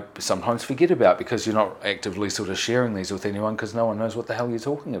I sometimes forget about, because you're not actively sort of sharing these with anyone, because no one knows what the hell you're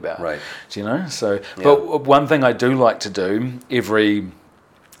talking about. Right. So, yeah. But one thing I do like to do every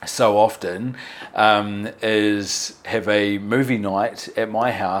so often is have a movie night at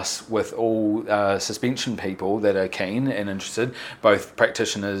my house with all suspension people that are keen and interested, both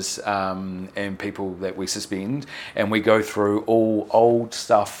practitioners and people that we suspend, and we go through all old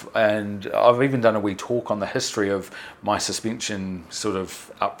stuff, and I've even done a wee talk on the history of my suspension sort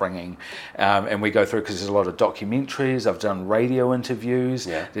of upbringing, and we go through, because there's a lot of documentaries, I've done radio interviews,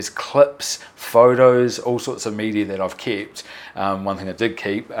 there's clips, photos, all sorts of media that I've kept. One thing I did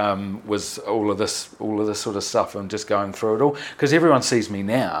keep was all of this sort of stuff, and just going through it all, because everyone sees me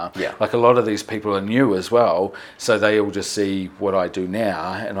now. Like, a lot of these people are new as well, so they all just see what I do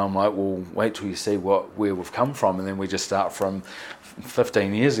now, and I'm like, well, wait till you see where we've come from, and then we just start from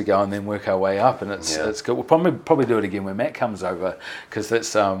 15 years ago and then work our way up, and it's good. We'll probably do it again when Matt comes over, because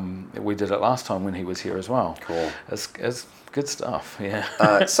that's we did it last time when he was here as well. Cool. It's good stuff.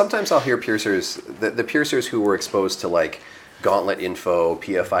 Sometimes I'll hear piercers, the piercers who were exposed to like Gauntlet info,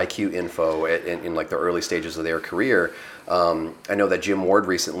 PFIQ info in like the early stages of their career. I know that Jim Ward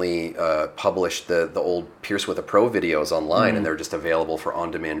recently published the old Pierce with a Pro videos online, and they're just available for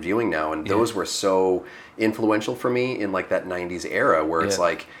on-demand viewing now. And those were so influential for me in like that 90s era, where it's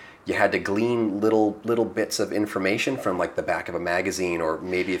like you had to glean little bits of information from like the back of a magazine, or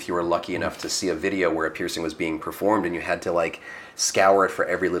maybe if you were lucky enough to see a video where a piercing was being performed, and you had to like scour it for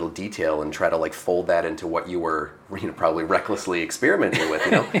every little detail and try to like fold that into what you were probably recklessly experimenting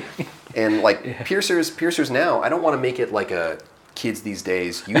with, and like piercers now, I don't want to make it like a kids these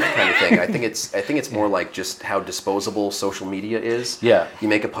days youth kind of thing. I think it's more like just how disposable social media is. You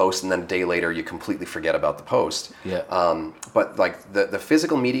make a post and then a day later you completely forget about the post. But like the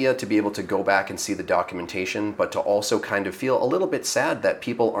physical media, to be able to go back and see the documentation, but to also kind of feel a little bit sad that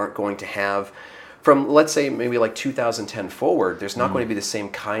people aren't going to have, from let's say maybe like 2010 forward, there's not going to be the same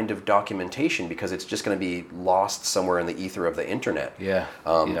kind of documentation, because it's just going to be lost somewhere in the ether of the internet.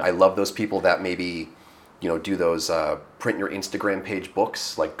 I love those people that maybe do those print your Instagram page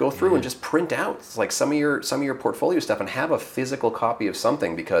books, like go through and just print out like some of your portfolio stuff and have a physical copy of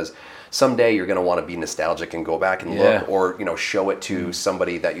something, because someday you're going to want to be nostalgic and go back and look, or show it to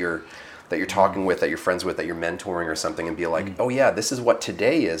somebody that you're talking with, that you're friends with, that you're mentoring or something, and be like, oh yeah, this is what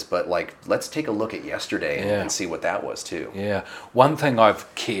today is, but like let's take a look at yesterday and see what that was too. One thing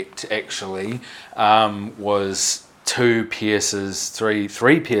I've kept actually was three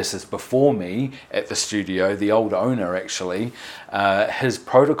piercers before me at the studio, the old owner actually, his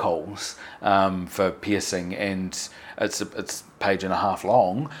protocols for piercing, and it's a page and a half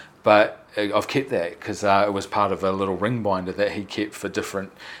long, but I've kept that because it was part of a little ring binder that he kept for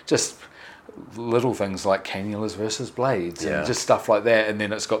different, just little things like cannulas versus blades and just stuff like that. And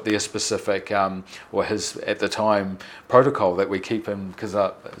then it's got their specific or his at the time protocol that we keep in, because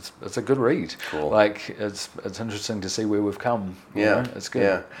it's a good read. Like it's interesting to see where we've come. It's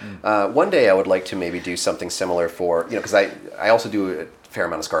good. One day I would like to maybe do something similar for, because I also do a fair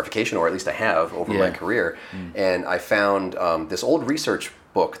amount of scarification, or at least I have over my career, and I found this old research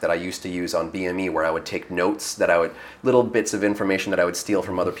book that I used to use on BME, where I would take notes little bits of information that I would steal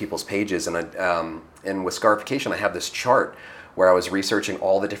from other people's pages, and with scarification I have this chart where I was researching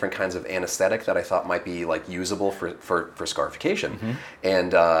all the different kinds of anesthetic that I thought might be like usable for scarification,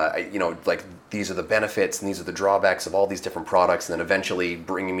 and like these are the benefits and these are the drawbacks of all these different products, and then eventually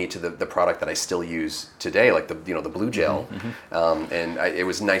bringing me to the product that I still use today, like the blue gel, and it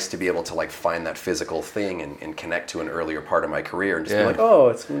was nice to be able to like find that physical thing and connect to an earlier part of my career, and just be like,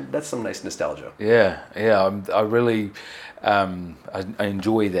 oh, that's some nice nostalgia. I really I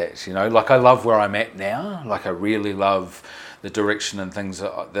enjoy that, like I love where I'm at now. Like I really love the direction and things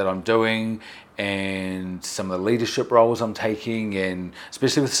that I'm doing, and some of the leadership roles I'm taking, and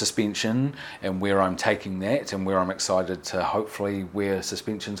especially with suspension and where I'm taking that, and where I'm excited to hopefully where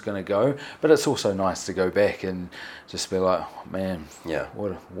suspension's going to go. But it's also nice to go back and just be like, oh, man,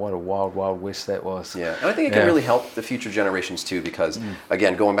 what a wild west that was. And I think it can really help the future generations too, because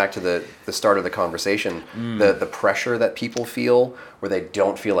again, going back to the start of the conversation, the pressure that people feel, where they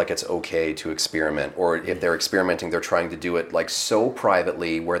don't feel like it's okay to experiment, or if they're experimenting, they're trying to do it like so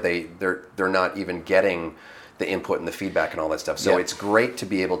privately, where they're not even getting the input and the feedback and all that stuff. So it's great to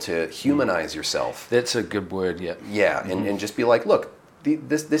be able to humanize yourself. That's a good word, yeah. Yeah, and just be like, look,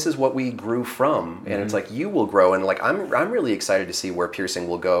 this is what we grew from, and it's like, you will grow, and like I'm really excited to see where piercing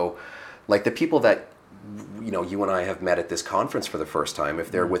will go. Like the people that you and I have met at this conference for the first time,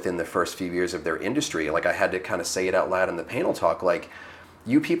 if they're within the first few years of their industry, like I had to kind of say it out loud in the panel talk, like,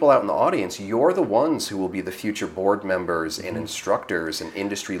 you people out in the audience, you're the ones who will be the future board members and instructors and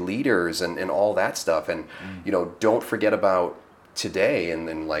industry leaders and all that stuff. And, don't forget about today and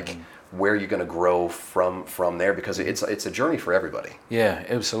then like where you're going to grow from there, because it's a journey for everybody. Yeah,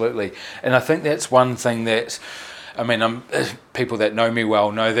 absolutely. And I think that's one thing that, people that know me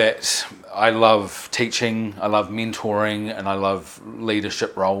well know that I love teaching, I love mentoring, and I love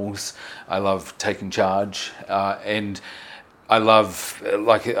leadership roles. I love taking charge, and I love,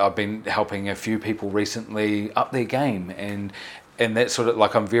 like, I've been helping a few people recently up their game, and that sort of,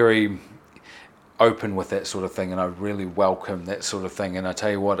 like, I'm very open with that sort of thing, and I really welcome that sort of thing. And I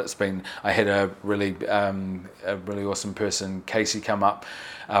tell you what, I had a really awesome person, Casey, come up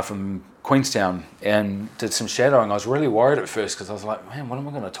from Queenstown and did some shadowing. I was really worried at first because I was like, man, what am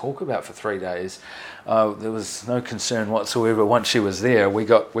I going to talk about for 3 days? There was no concern whatsoever. Once she was there, we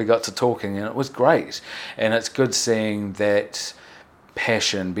got to talking, and it was great. And it's good seeing that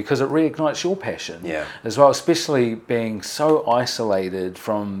passion, because it reignites your passion as well, especially being so isolated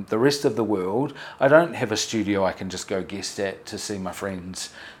from the rest of the world. I don't have a studio I can just go guest at to see my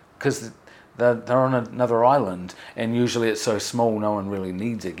friends, because they're on another island, and usually it's so small no one really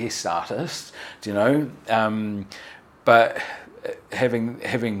needs a guest artist, but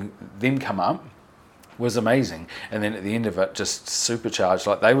having them come up was amazing. And then at the end of it, just supercharged,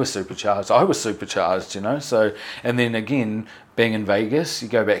 like they were supercharged, I was supercharged, so, and then again, being in Vegas, you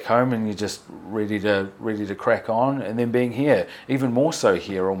go back home and you're just ready to crack on, and then being here, even more so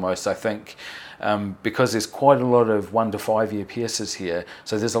here almost, I think, because there's quite a lot of 1 to 5 year piercers here,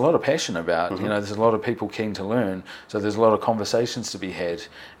 so there's a lot of passion about, there's a lot of people keen to learn, so there's a lot of conversations to be had,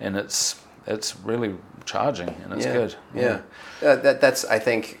 and it's really charging, and it's good. That's, I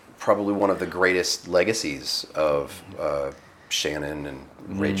think, probably one of the greatest legacies of Shannon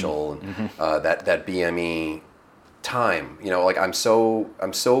and Rachel and that BME time. Like I'm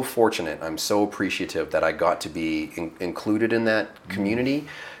so fortunate, I'm so appreciative that I got to be included in that community,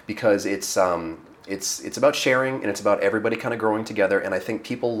 because it's about sharing, and it's about everybody kind of growing together. And I think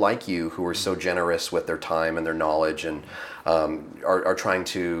people like you, who are so generous with their time and their knowledge, and are trying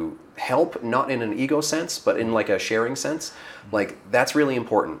to help, not in an ego sense, but in like a sharing sense, like that's really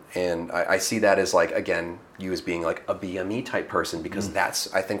important. And I see that as, like, again, you as being like a BME type person, because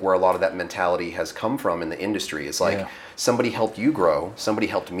that's, I think, where a lot of that mentality has come from in the industry. It's like somebody helped you grow, somebody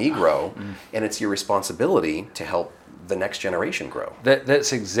helped me grow, and it's your responsibility to help the next generation grow. That hit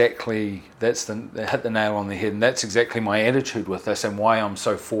the nail on the head, and that's exactly my attitude with this, and why I'm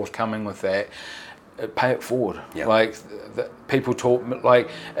so forthcoming with that. Pay it forward. Like, people talk, like,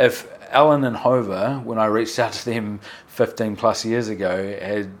 if Alan and Hover, when I reached out to them 15 plus years ago,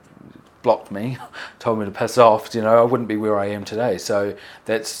 had blocked me, told me to piss off, I wouldn't be where I am today. So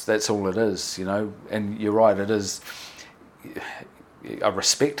that's all it is, and you're right, it is a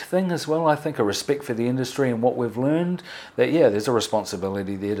respect thing as well. I think a respect for the industry and what we've learned, that there's a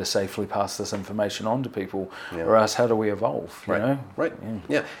responsibility there to safely pass this information on to people, or else how do we evolve, you know? Right.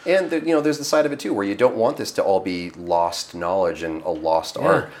 Yeah. And there's the side of it too, where you don't want this to all be lost knowledge and a lost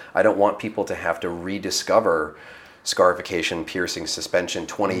art. I don't want people to have to rediscover scarification, piercing, suspension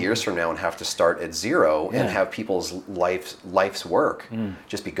 20 years from now and have to start at zero and have people's life's work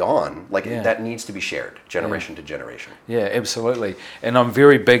just be gone. Like, that needs to be shared generation to generation. Yeah, absolutely. And I'm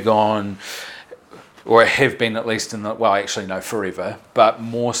very big on, or I have been, at least forever, but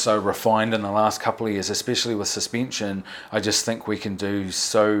more so refined in the last couple of years, especially with suspension. I just think we can do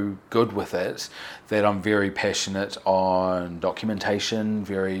so good with it that I'm very passionate on documentation,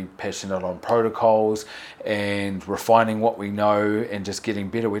 very passionate on protocols, and refining what we know and just getting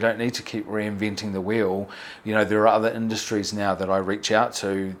better. We don't need to keep reinventing the wheel. There are other industries now that I reach out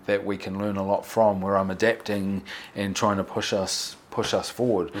to that we can learn a lot from, where I'm adapting and trying to push us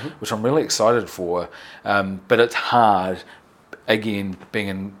forward, which I'm really excited for. But it's hard, again, being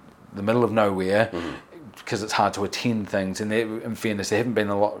in the middle of nowhere, because it's hard to attend things. And in fairness, there haven't been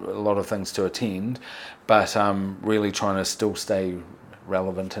a lot of things to attend, but really trying to still stay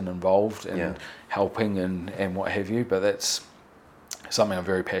relevant and involved and helping and what have you. But that's something I'm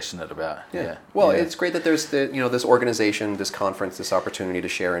very passionate about. Well, it's great that there's this organization, this conference, this opportunity to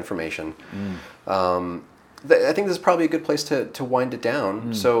share information. I think this is probably a good place to wind it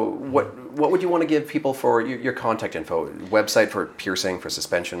down. So what would you want to give people for your contact info? Website for piercing, for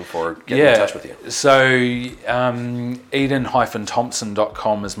suspension, for getting in touch with you? So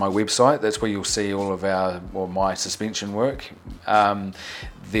eden-thompson.com is my website. That's where you'll see all of my suspension work.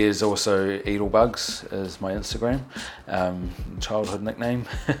 There's also Edelbugs is my Instagram, childhood nickname.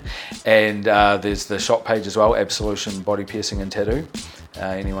 And there's the shop page as well, Absolution Body Piercing and Tattoo.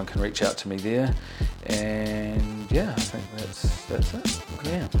 Anyone can reach out to me there. And yeah, I think that's it.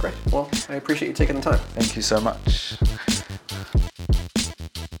 Yeah, great. Well, I appreciate you taking the time. Thank you so much.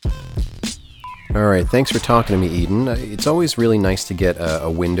 All right, thanks for talking to me, Eden. It's always really nice to get a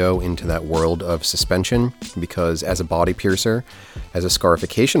window into that world of suspension because as a body piercer, as a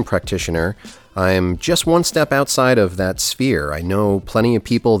scarification practitioner, I'm just one step outside of that sphere. I know plenty of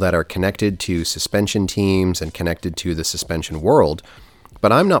people that are connected to suspension teams and connected to the suspension world,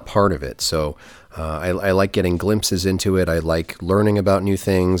 but I'm not part of it. So I like getting glimpses into it. I like learning about new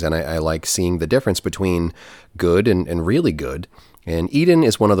things, and I like seeing the difference between good and really good. And Eden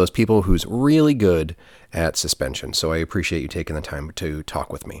is one of those people who's really good at suspension, so I appreciate you taking the time to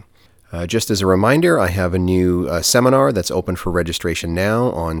talk with me. Just as a reminder, I have a new seminar that's open for registration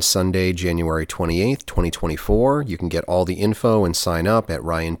now on Sunday, January 28th, 2024. You can get all the info and sign up at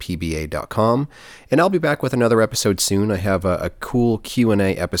ryanpba.com. And I'll be back with another episode soon. I have a cool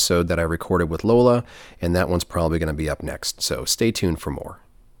Q&A episode that I recorded with Lola, and that one's probably going to be up next, so stay tuned for more.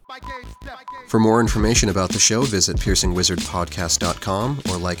 For more information about the show, visit piercingwizardpodcast.com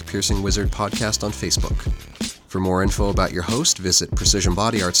or like Piercing Wizard Podcast on Facebook. For more info about your host, visit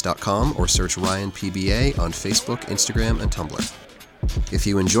precisionbodyarts.com or search Ryan PBA on Facebook, Instagram, and Tumblr. If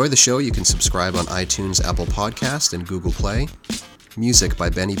you enjoy the show, you can subscribe on iTunes, Apple Podcast, and Google Play. Music by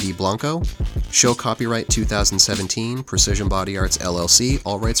Benny B. Blanco. Show copyright 2017, Precision Body Arts LLC,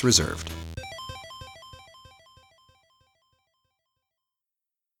 all rights reserved.